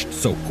flashed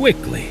so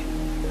quickly.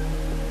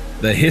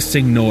 The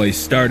hissing noise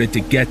started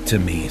to get to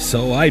me,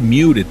 so I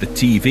muted the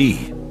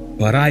TV,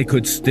 but I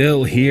could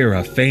still hear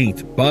a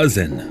faint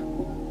buzzing.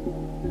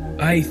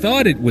 I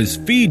thought it was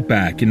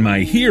feedback in my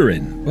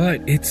hearing,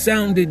 but it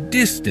sounded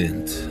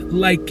distant,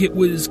 like it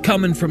was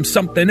coming from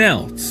something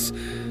else.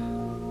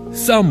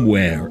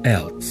 Somewhere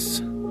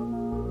else.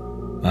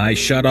 I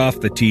shut off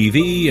the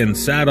TV and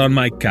sat on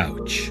my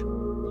couch.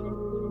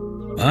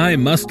 I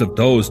must have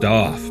dozed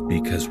off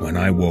because when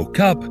I woke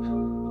up,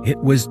 it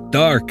was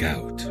dark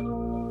out.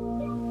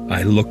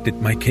 I looked at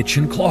my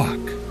kitchen clock.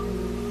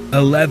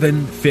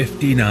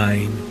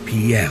 11:59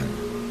 p.m.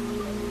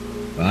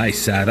 I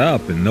sat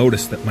up and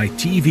noticed that my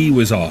TV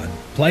was on,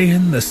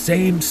 playing the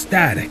same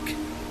static.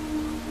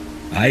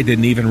 I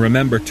didn't even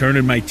remember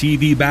turning my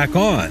TV back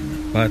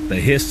on, but the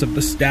hiss of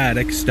the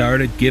static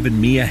started giving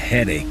me a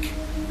headache.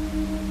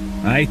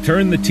 I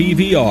turned the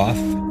TV off,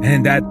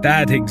 and at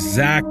that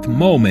exact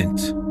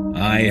moment,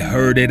 I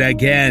heard it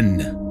again.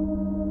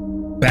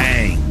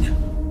 Bang!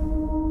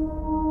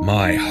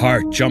 My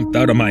heart jumped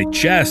out of my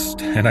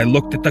chest, and I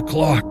looked at the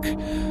clock.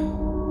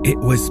 It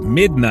was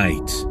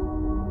midnight.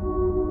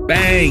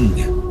 Bang!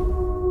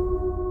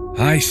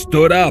 I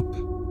stood up.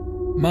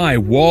 My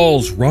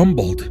walls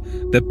rumbled.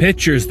 The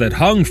pictures that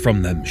hung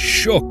from them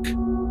shook.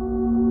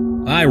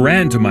 I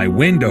ran to my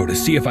window to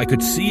see if I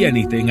could see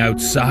anything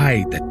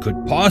outside that could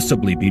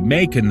possibly be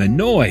making the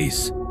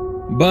noise.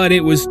 But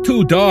it was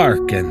too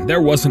dark and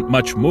there wasn't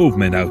much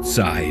movement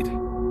outside.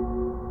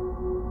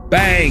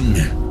 Bang!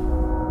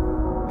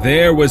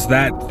 There was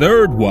that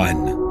third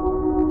one.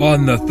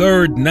 On the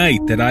third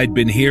night that I'd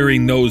been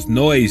hearing those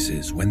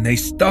noises when they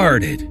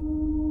started.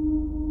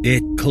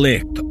 It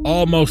clicked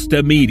almost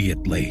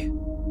immediately.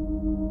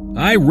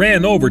 I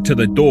ran over to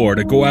the door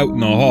to go out in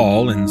the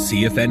hall and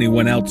see if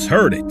anyone else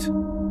heard it.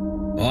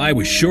 I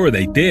was sure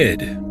they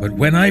did, but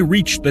when I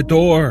reached the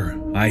door,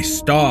 I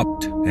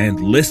stopped and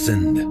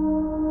listened.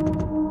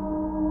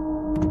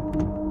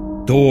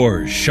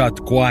 Doors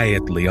shut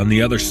quietly on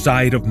the other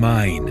side of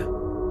mine.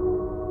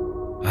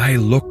 I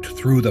looked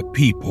through the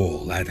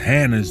peephole at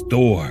Hannah's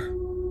door.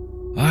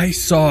 I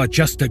saw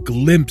just a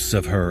glimpse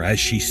of her as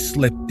she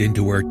slipped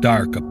into her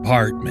dark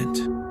apartment,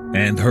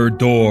 and her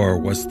door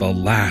was the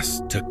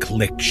last to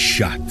click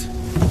shut.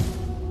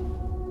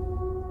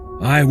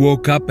 I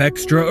woke up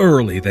extra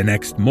early the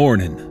next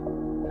morning,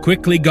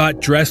 quickly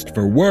got dressed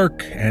for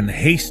work, and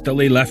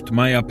hastily left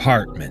my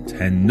apartment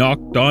and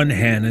knocked on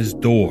Hannah's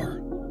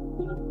door.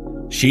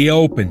 She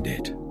opened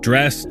it,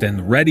 dressed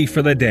and ready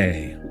for the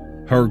day,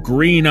 her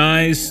green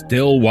eyes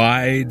still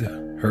wide,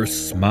 her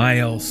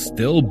smile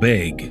still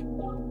big.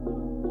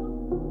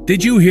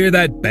 "Did you hear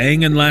that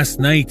banging last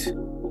night?"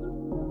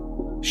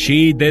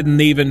 She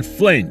didn't even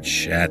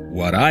flinch at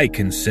what I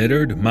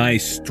considered my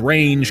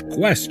strange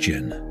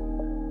question.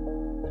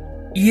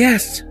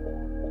 Yes.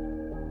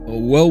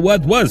 "Well,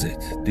 what was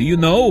it? Do you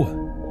know?"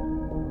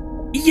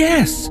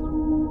 Yes.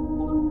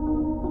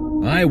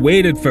 I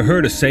waited for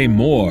her to say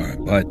more,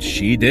 but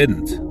she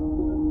didn't.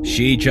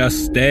 She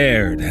just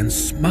stared and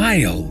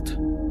smiled.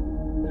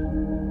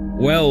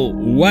 "Well,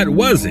 what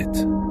was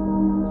it?"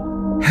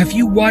 Have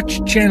you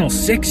watched Channel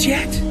 6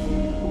 yet?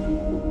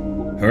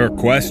 Her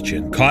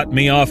question caught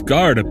me off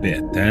guard a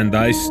bit, and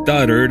I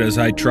stuttered as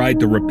I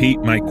tried to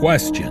repeat my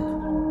question.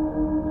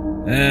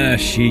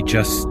 She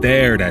just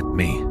stared at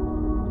me.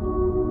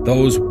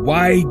 Those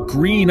wide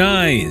green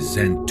eyes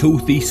and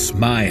toothy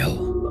smile.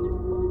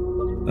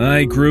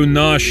 I grew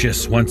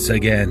nauseous once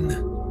again.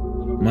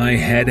 My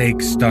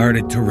headache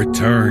started to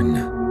return.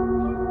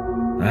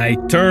 I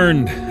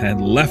turned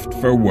and left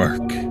for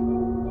work.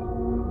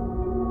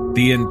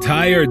 The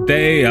entire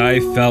day I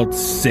felt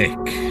sick,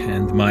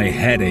 and my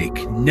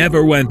headache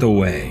never went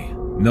away,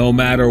 no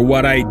matter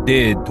what I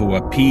did to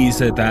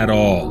appease it at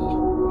all.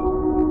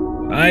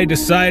 I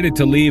decided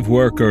to leave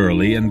work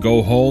early and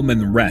go home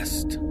and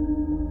rest.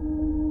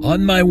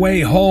 On my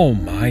way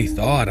home, I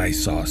thought I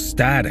saw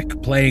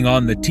static playing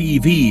on the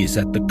TVs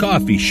at the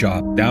coffee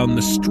shop down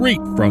the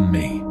street from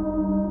me.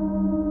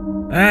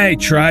 I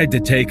tried to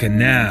take a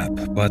nap,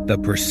 but the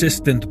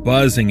persistent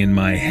buzzing in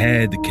my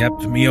head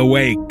kept me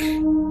awake.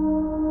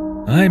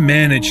 I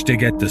managed to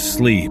get to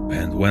sleep,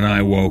 and when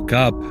I woke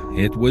up,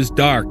 it was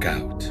dark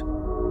out.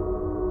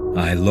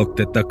 I looked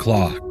at the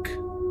clock.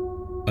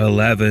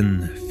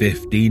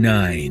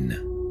 11:59.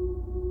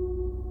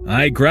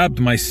 I grabbed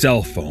my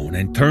cell phone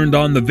and turned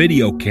on the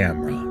video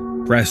camera,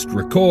 pressed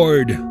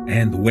record,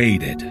 and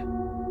waited.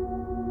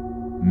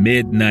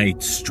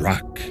 Midnight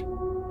struck.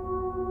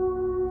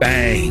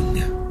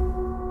 Bang!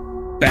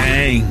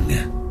 Bang!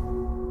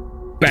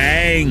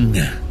 Bang!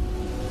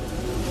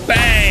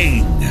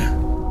 Bang!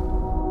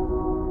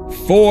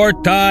 4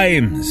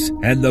 times,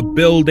 and the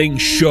building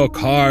shook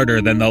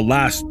harder than the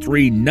last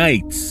 3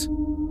 nights.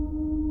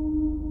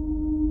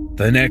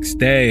 The next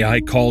day,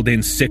 I called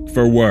in sick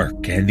for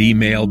work and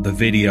emailed the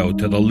video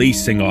to the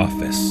leasing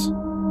office.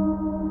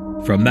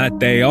 From that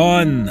day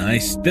on, I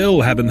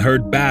still haven't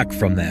heard back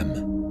from them.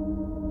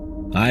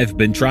 I've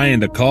been trying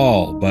to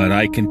call, but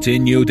I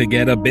continue to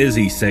get a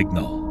busy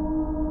signal.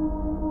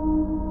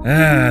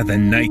 The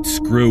nights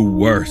grew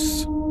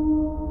worse.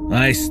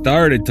 I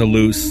started to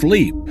lose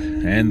sleep,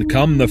 and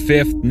come the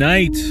 5th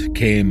night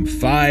came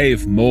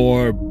 5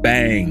 more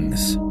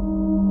bangs.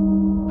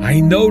 I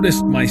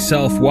noticed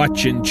myself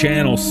watching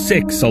Channel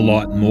 6 a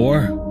lot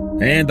more,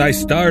 and I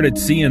started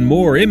seeing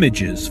more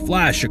images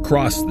flash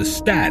across the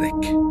static.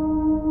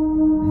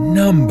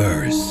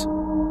 Numbers.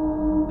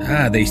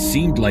 They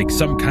seemed like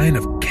some kind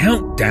of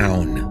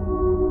countdown.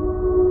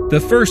 The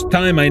first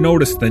time I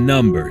noticed the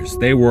numbers,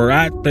 they were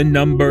at the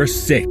number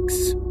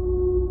 6.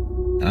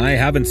 I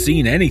haven't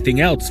seen anything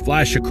else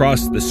flash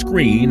across the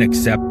screen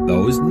except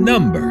those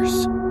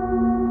numbers.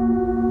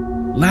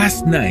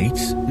 Last night,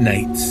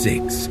 night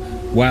 6,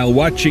 while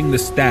watching the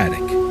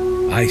static,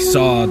 I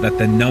saw that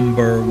the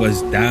number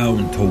was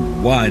down to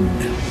 1.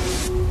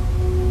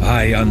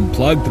 I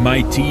unplugged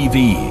my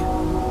TV.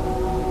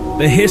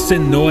 The hiss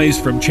and noise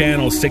from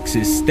Channel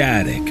 6's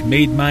static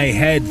made my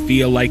head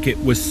feel like it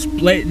was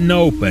splitting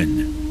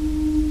open.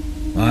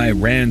 I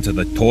ran to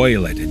the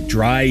toilet and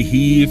dry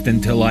heaved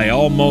until I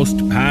almost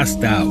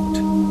passed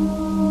out.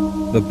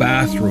 The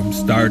bathroom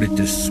started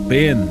to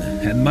spin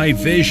and my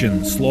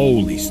vision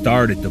slowly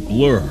started to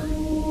blur.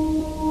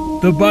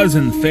 The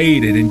buzzing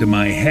faded into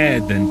my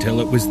head until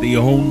it was the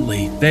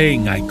only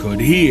thing I could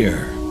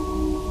hear.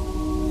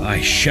 I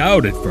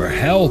shouted for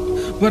help,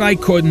 but I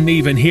couldn't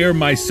even hear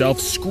myself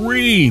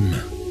scream.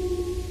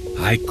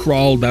 I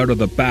crawled out of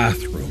the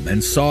bathroom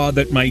and saw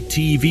that my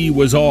TV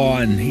was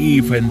on,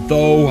 even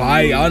though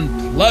I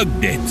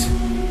unplugged it.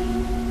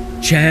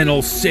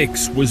 Channel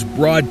 6 was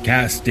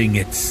broadcasting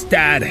its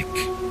static.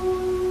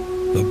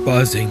 The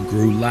buzzing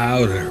grew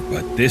louder,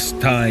 but this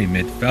time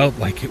it felt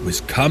like it was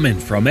coming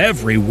from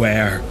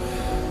everywhere.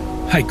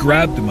 I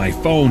grabbed my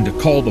phone to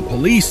call the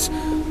police,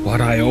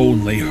 but I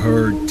only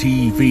heard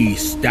TV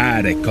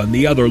static on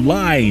the other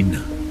line.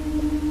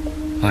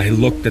 I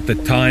looked at the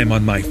time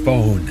on my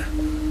phone,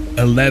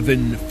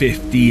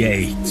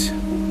 11:58.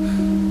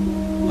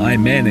 I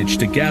managed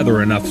to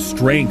gather enough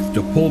strength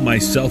to pull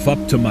myself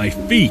up to my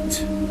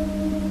feet.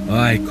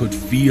 I could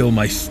feel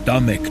my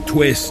stomach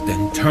twist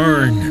and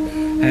turn,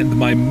 and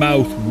my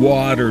mouth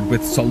watered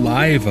with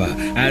saliva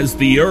as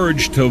the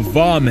urge to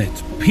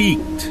vomit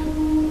peaked.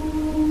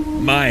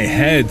 My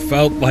head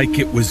felt like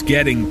it was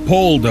getting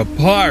pulled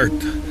apart.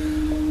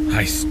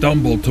 I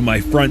stumbled to my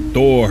front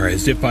door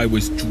as if I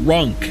was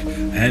drunk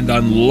and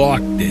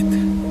unlocked it.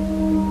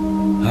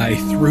 I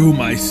threw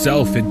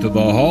myself into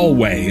the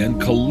hallway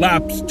and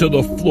collapsed to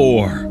the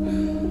floor.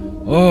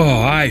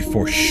 Oh, I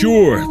for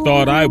sure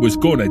thought I was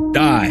gonna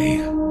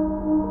die.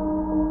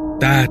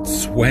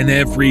 That's when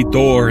every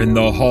door in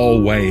the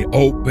hallway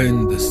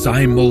opened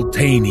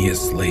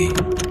simultaneously.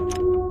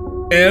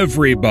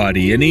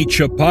 Everybody in each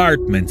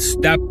apartment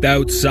stepped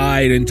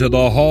outside into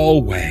the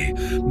hallway.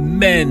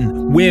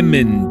 Men,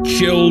 women,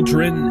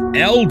 children,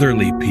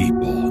 elderly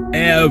people,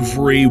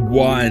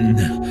 everyone.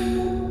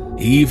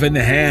 Even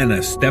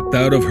Hannah stepped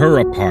out of her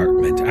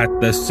apartment at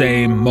the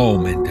same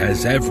moment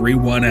as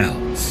everyone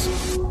else.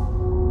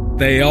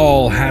 They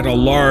all had a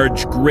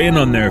large grin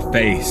on their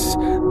face,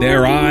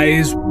 their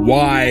eyes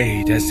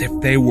wide as if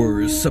they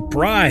were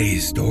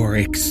surprised or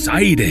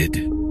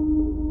excited.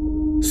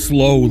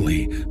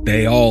 Slowly,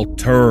 they all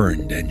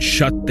turned and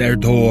shut their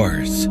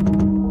doors.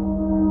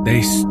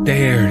 They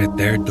stared at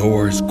their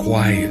doors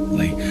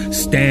quietly,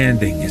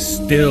 standing as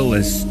still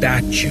as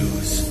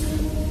statues.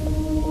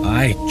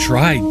 I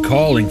tried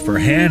calling for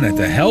Hannah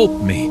to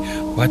help me,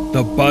 but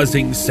the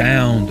buzzing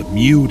sound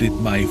muted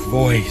my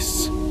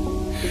voice.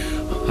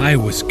 I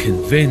was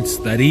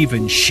convinced that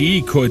even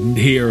she couldn't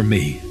hear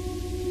me.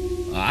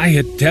 I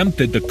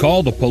attempted to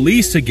call the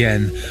police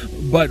again,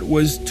 but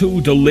was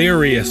too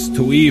delirious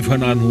to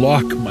even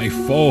unlock my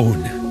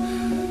phone.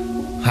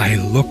 I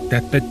looked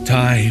at the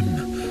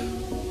time.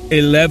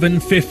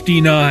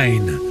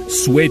 11:59,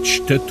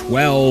 switched to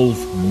 12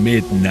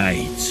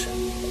 midnight.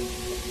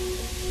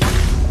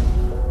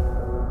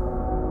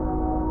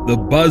 The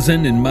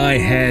buzzing in my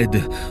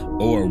head,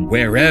 or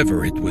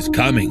wherever it was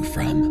coming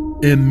from,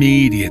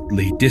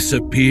 immediately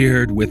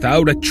disappeared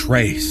without a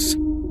trace.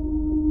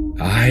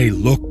 I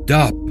looked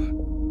up.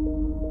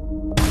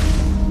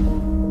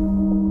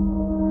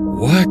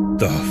 What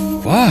the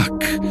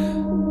fuck?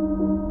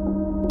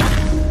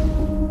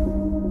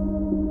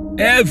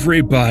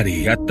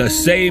 Everybody at the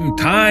same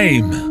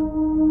time.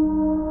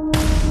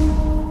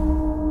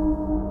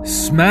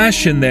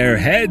 Smashing their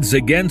heads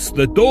against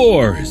the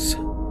doors.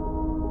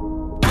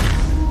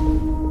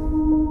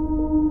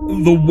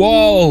 The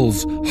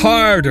walls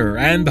harder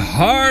and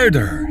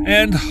harder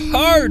and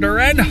harder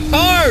and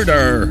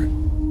harder.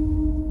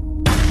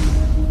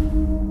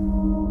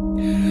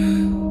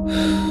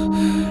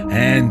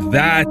 And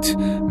that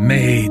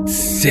made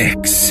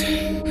 6.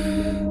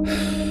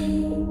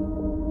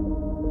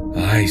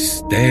 I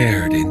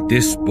stared in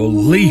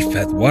disbelief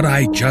at what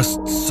I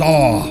just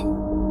saw.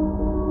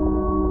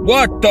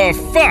 What the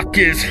fuck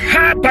is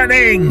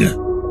happening?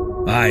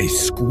 I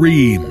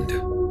screamed.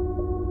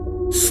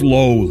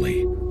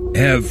 Slowly,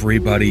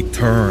 everybody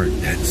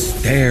turned and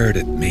stared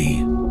at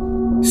me.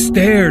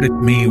 Stared at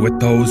me with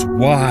those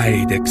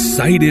wide,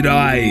 excited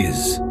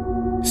eyes.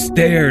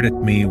 Stared at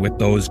me with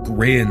those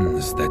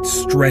grins that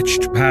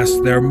stretched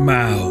past their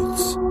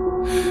mouths.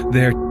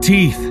 Their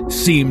teeth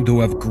seemed to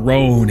have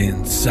grown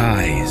in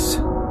size.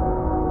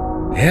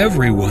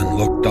 Everyone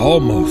looked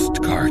almost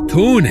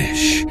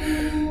cartoonish.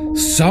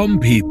 Some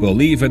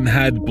people even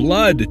had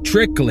blood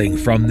trickling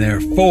from their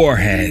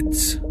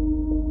foreheads.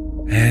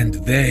 And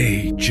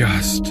they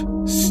just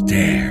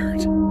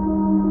stared.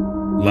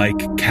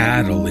 Like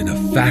cattle in a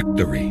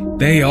factory,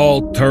 they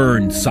all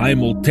turned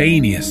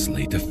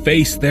simultaneously to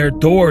face their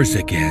doors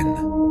again,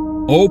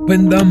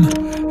 opened them,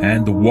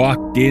 and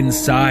walked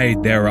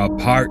inside their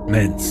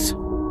apartments.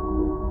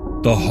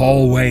 The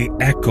hallway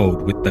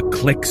echoed with the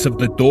clicks of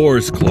the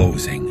doors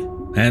closing,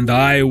 and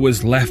I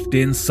was left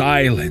in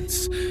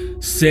silence,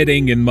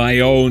 sitting in my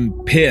own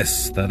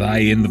piss that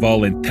I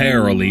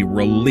involuntarily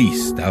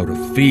released out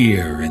of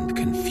fear and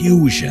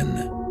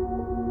confusion.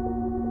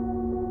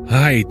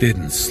 I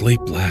didn't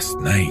sleep last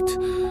night.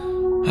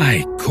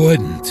 I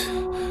couldn't.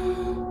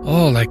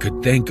 All I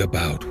could think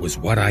about was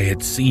what I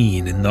had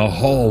seen in the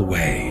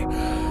hallway.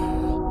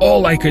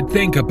 All I could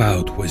think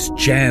about was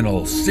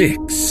Channel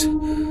 6.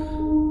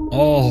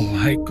 All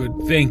I could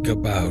think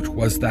about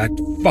was that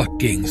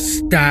fucking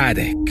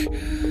static.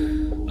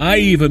 I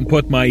even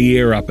put my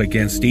ear up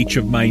against each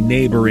of my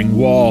neighboring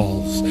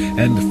walls,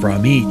 and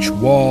from each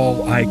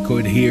wall I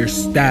could hear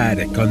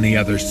static on the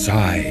other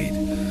side.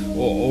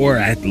 Or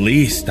at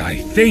least I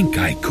think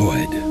I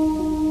could.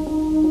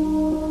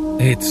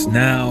 It's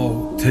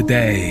now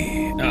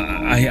today.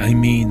 I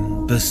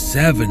mean, the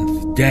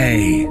 7th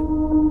day.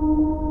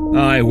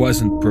 I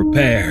wasn't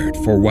prepared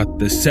for what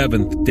the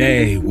 7th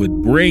day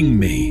would bring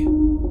me.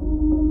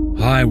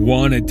 I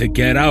wanted to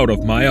get out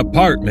of my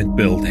apartment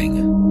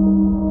building.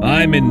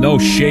 I'm in no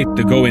shape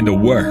to go into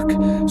work,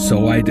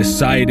 so I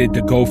decided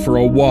to go for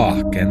a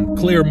walk and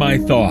clear my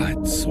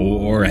thoughts,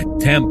 or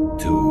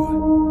attempt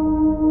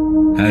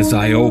to. As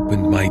I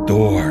opened my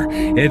door,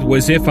 it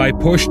was as if I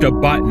pushed a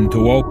button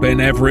to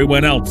open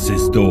everyone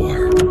else's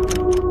door.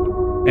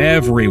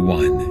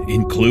 Everyone,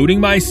 including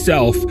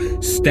myself,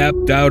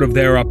 stepped out of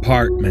their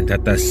apartment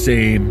at the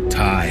same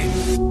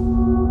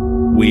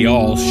time. We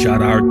all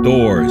shut our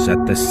doors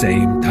at the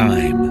same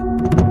time.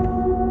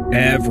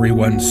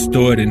 Everyone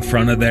stood in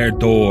front of their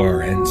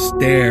door and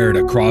stared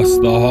across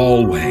the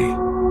hallway,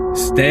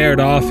 stared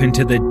off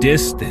into the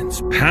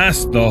distance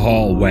past the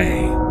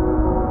hallway.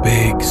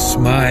 Big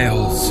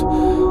smiles,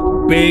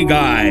 big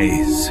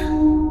eyes.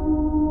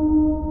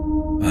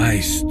 I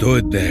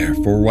stood there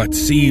for what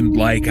seemed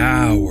like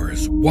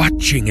hours,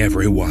 watching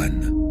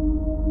everyone.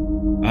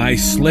 I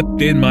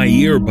slipped in my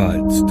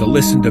earbuds to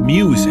listen to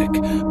music,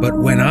 but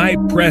when I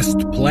pressed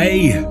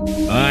play,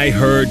 I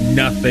heard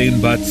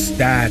nothing but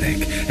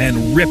static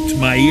and ripped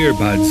my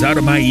earbuds out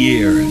of my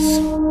ears.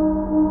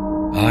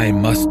 I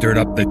mustered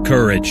up the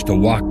courage to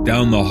walk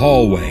down the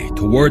hallway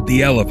toward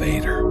the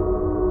elevator.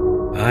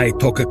 I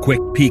took a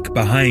quick peek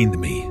behind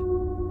me.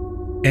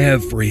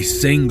 Every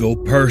single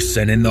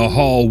person in the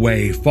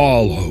hallway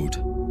followed.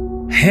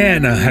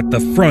 Hannah at the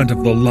front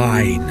of the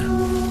line.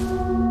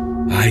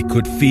 I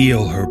could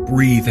feel her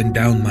breathing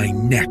down my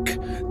neck.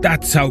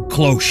 That's how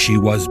close she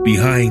was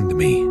behind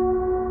me.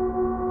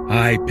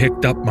 I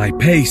picked up my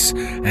pace,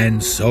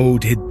 and so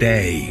did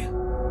they.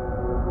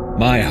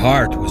 My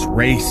heart was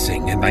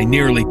racing, and I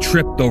nearly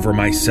tripped over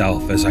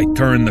myself as I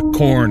turned the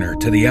corner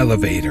to the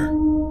elevator.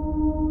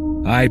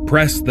 I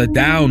pressed the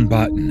down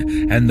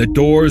button, and the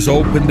doors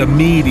opened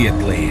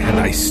immediately, and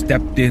I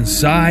stepped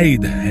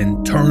inside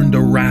and turned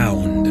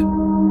around.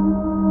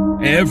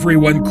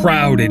 Everyone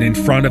crowded in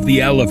front of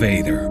the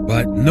elevator,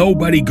 but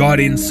nobody got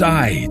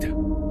inside.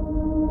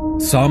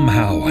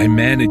 Somehow I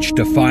managed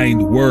to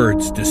find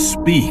words to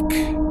speak.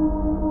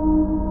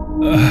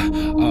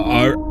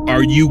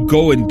 Are you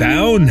going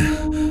down?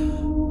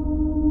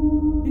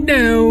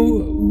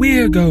 No,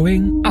 we're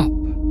going up,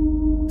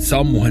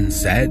 someone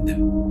said.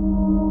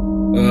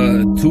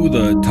 To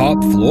the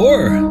top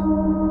floor?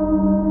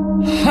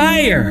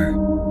 Higher,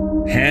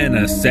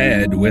 Hannah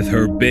said with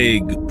her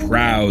big,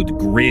 proud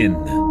grin.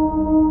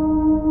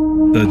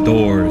 The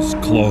doors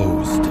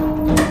closed.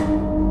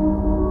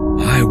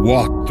 I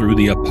walked through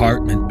the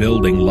apartment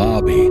building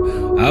lobby,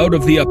 out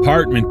of the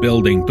apartment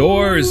building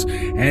doors,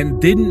 and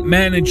didn't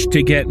manage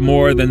to get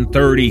more than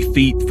 30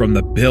 feet from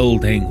the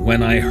building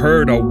when I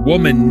heard a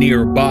woman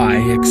nearby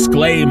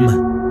exclaim,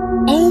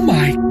 "Oh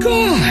my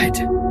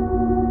God!"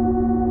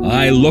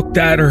 I looked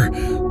at her,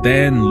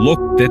 then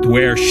looked at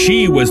where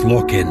she was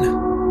looking.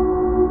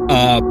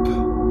 Up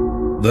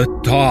the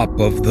top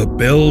of the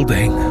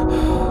building.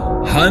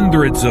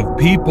 Hundreds of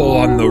people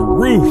on the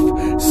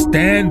roof,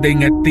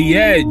 standing at the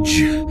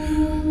edge.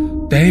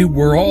 They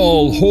were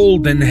all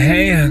holding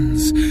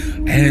hands,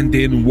 and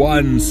in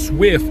one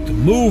swift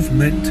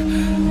movement,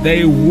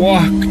 they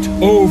walked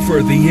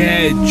over the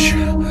edge.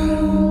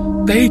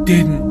 They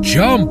didn't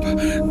jump,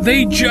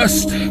 they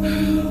just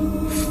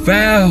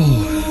fell.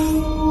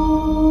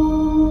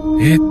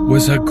 It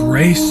was a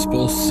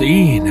graceful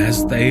scene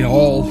as they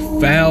all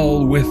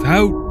fell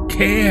without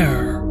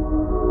care.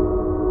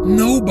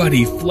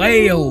 Nobody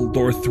flailed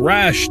or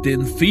thrashed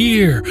in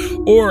fear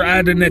or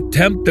at an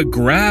attempt to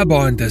grab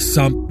onto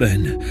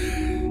something.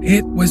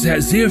 It was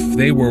as if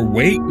they were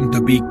waiting to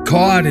be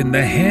caught in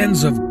the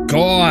hands of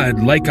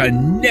God like a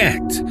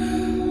net.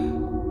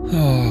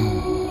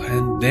 Oh,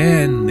 and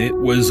then it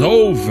was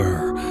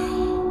over.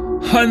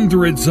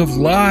 Hundreds of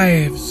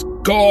lives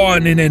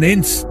gone in an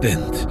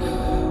instant.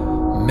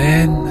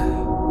 Men,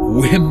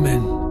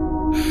 women,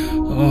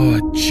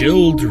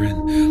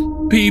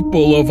 children,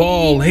 people of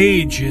all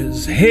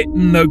ages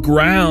hitting the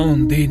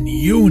ground in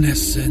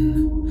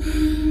unison.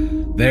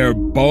 Their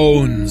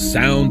bones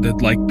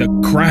sounded like the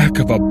crack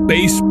of a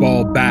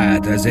baseball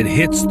bat as it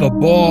hits the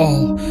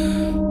ball,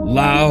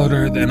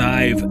 louder than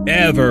I've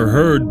ever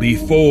heard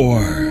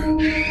before.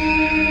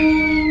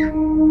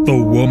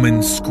 The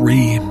woman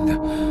screamed.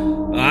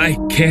 I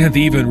can't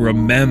even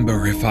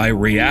remember if I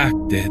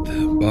reacted,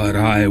 but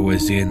I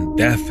was in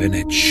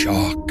definite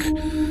shock.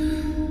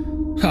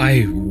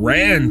 I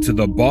ran to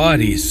the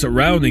bodies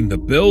surrounding the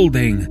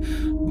building,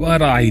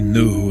 but I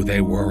knew they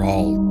were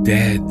all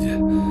dead.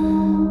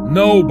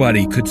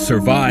 Nobody could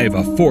survive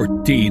a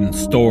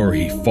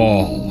 14-story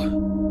fall.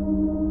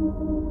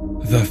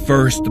 The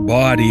first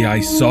body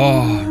I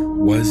saw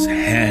was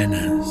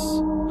Hannah's.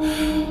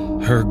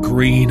 Her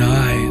green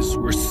eyes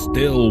were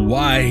still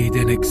wide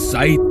in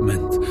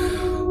excitement,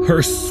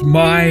 her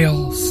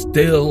smile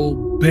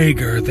still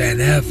bigger than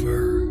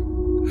ever.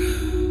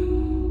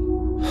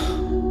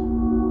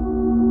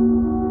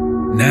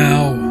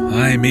 Now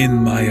I'm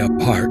in my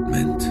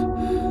apartment.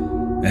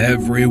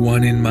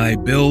 Everyone in my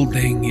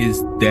building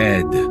is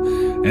dead,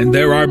 and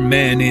there are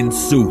men in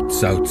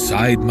suits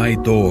outside my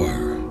door.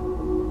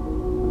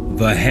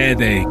 The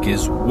headache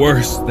is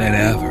worse than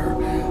ever,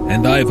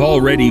 and I've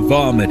already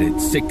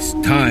vomited 6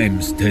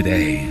 times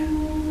today.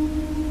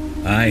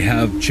 I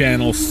have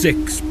Channel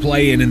 6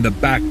 playing in the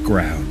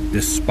background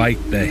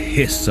despite the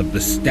hiss of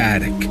the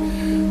static,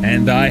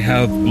 and I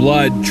have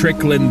blood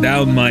trickling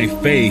down my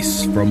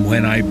face from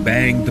when I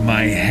banged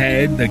my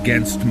head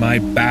against my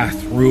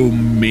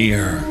bathroom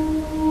mirror.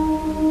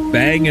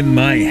 Banging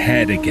my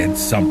head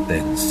against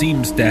something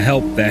seems to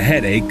help the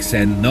headaches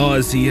and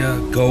nausea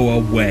go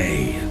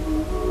away.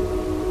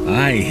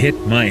 I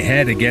hit my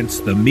head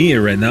against the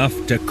mirror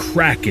enough to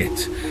crack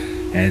it,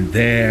 and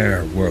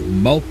there were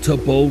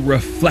multiple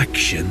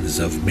reflections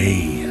of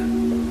me.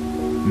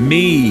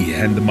 Me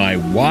and my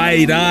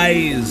wide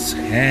eyes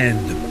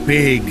and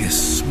big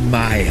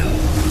smile.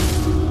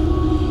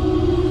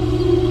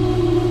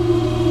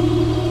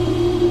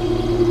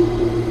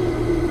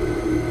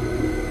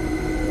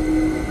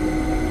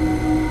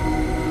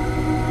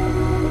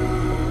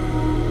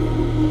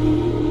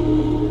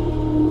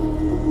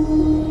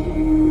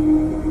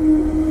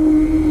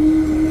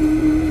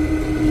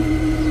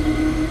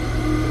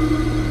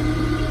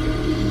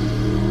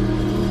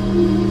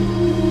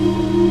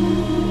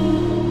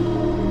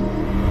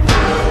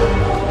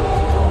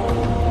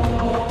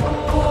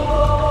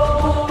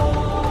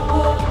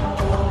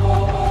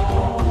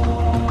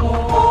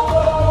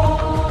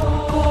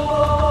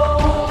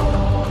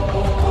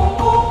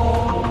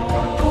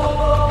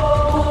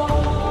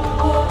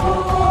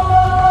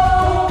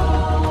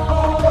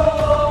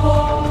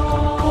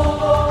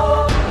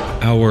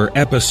 Our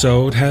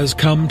episode has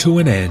come to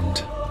an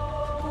end.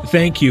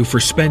 Thank you for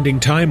spending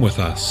time with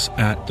us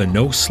at the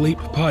NoSleep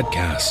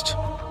podcast.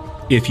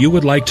 If you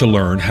would like to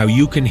learn how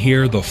you can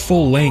hear the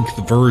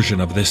full-length version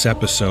of this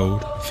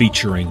episode,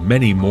 featuring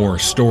many more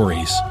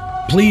stories,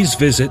 please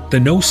visit the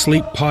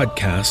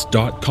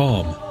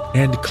NoSleepPodcast.com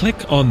and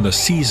click on the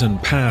Season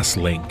Pass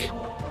link.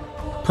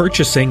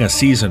 Purchasing a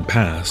Season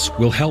Pass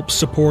will help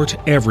support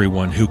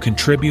everyone who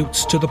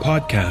contributes to the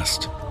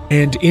podcast.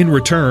 And in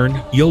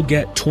return, you'll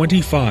get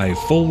 25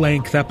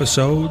 full-length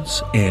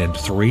episodes and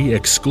 3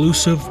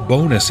 exclusive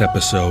bonus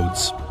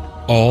episodes,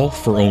 all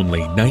for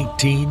only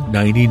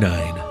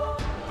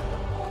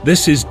 $19.99.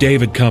 This is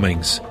David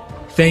Cummings.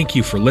 Thank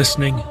you for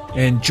listening,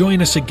 and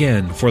join us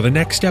again for the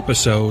next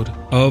episode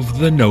of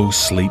the No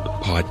Sleep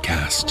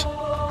Podcast.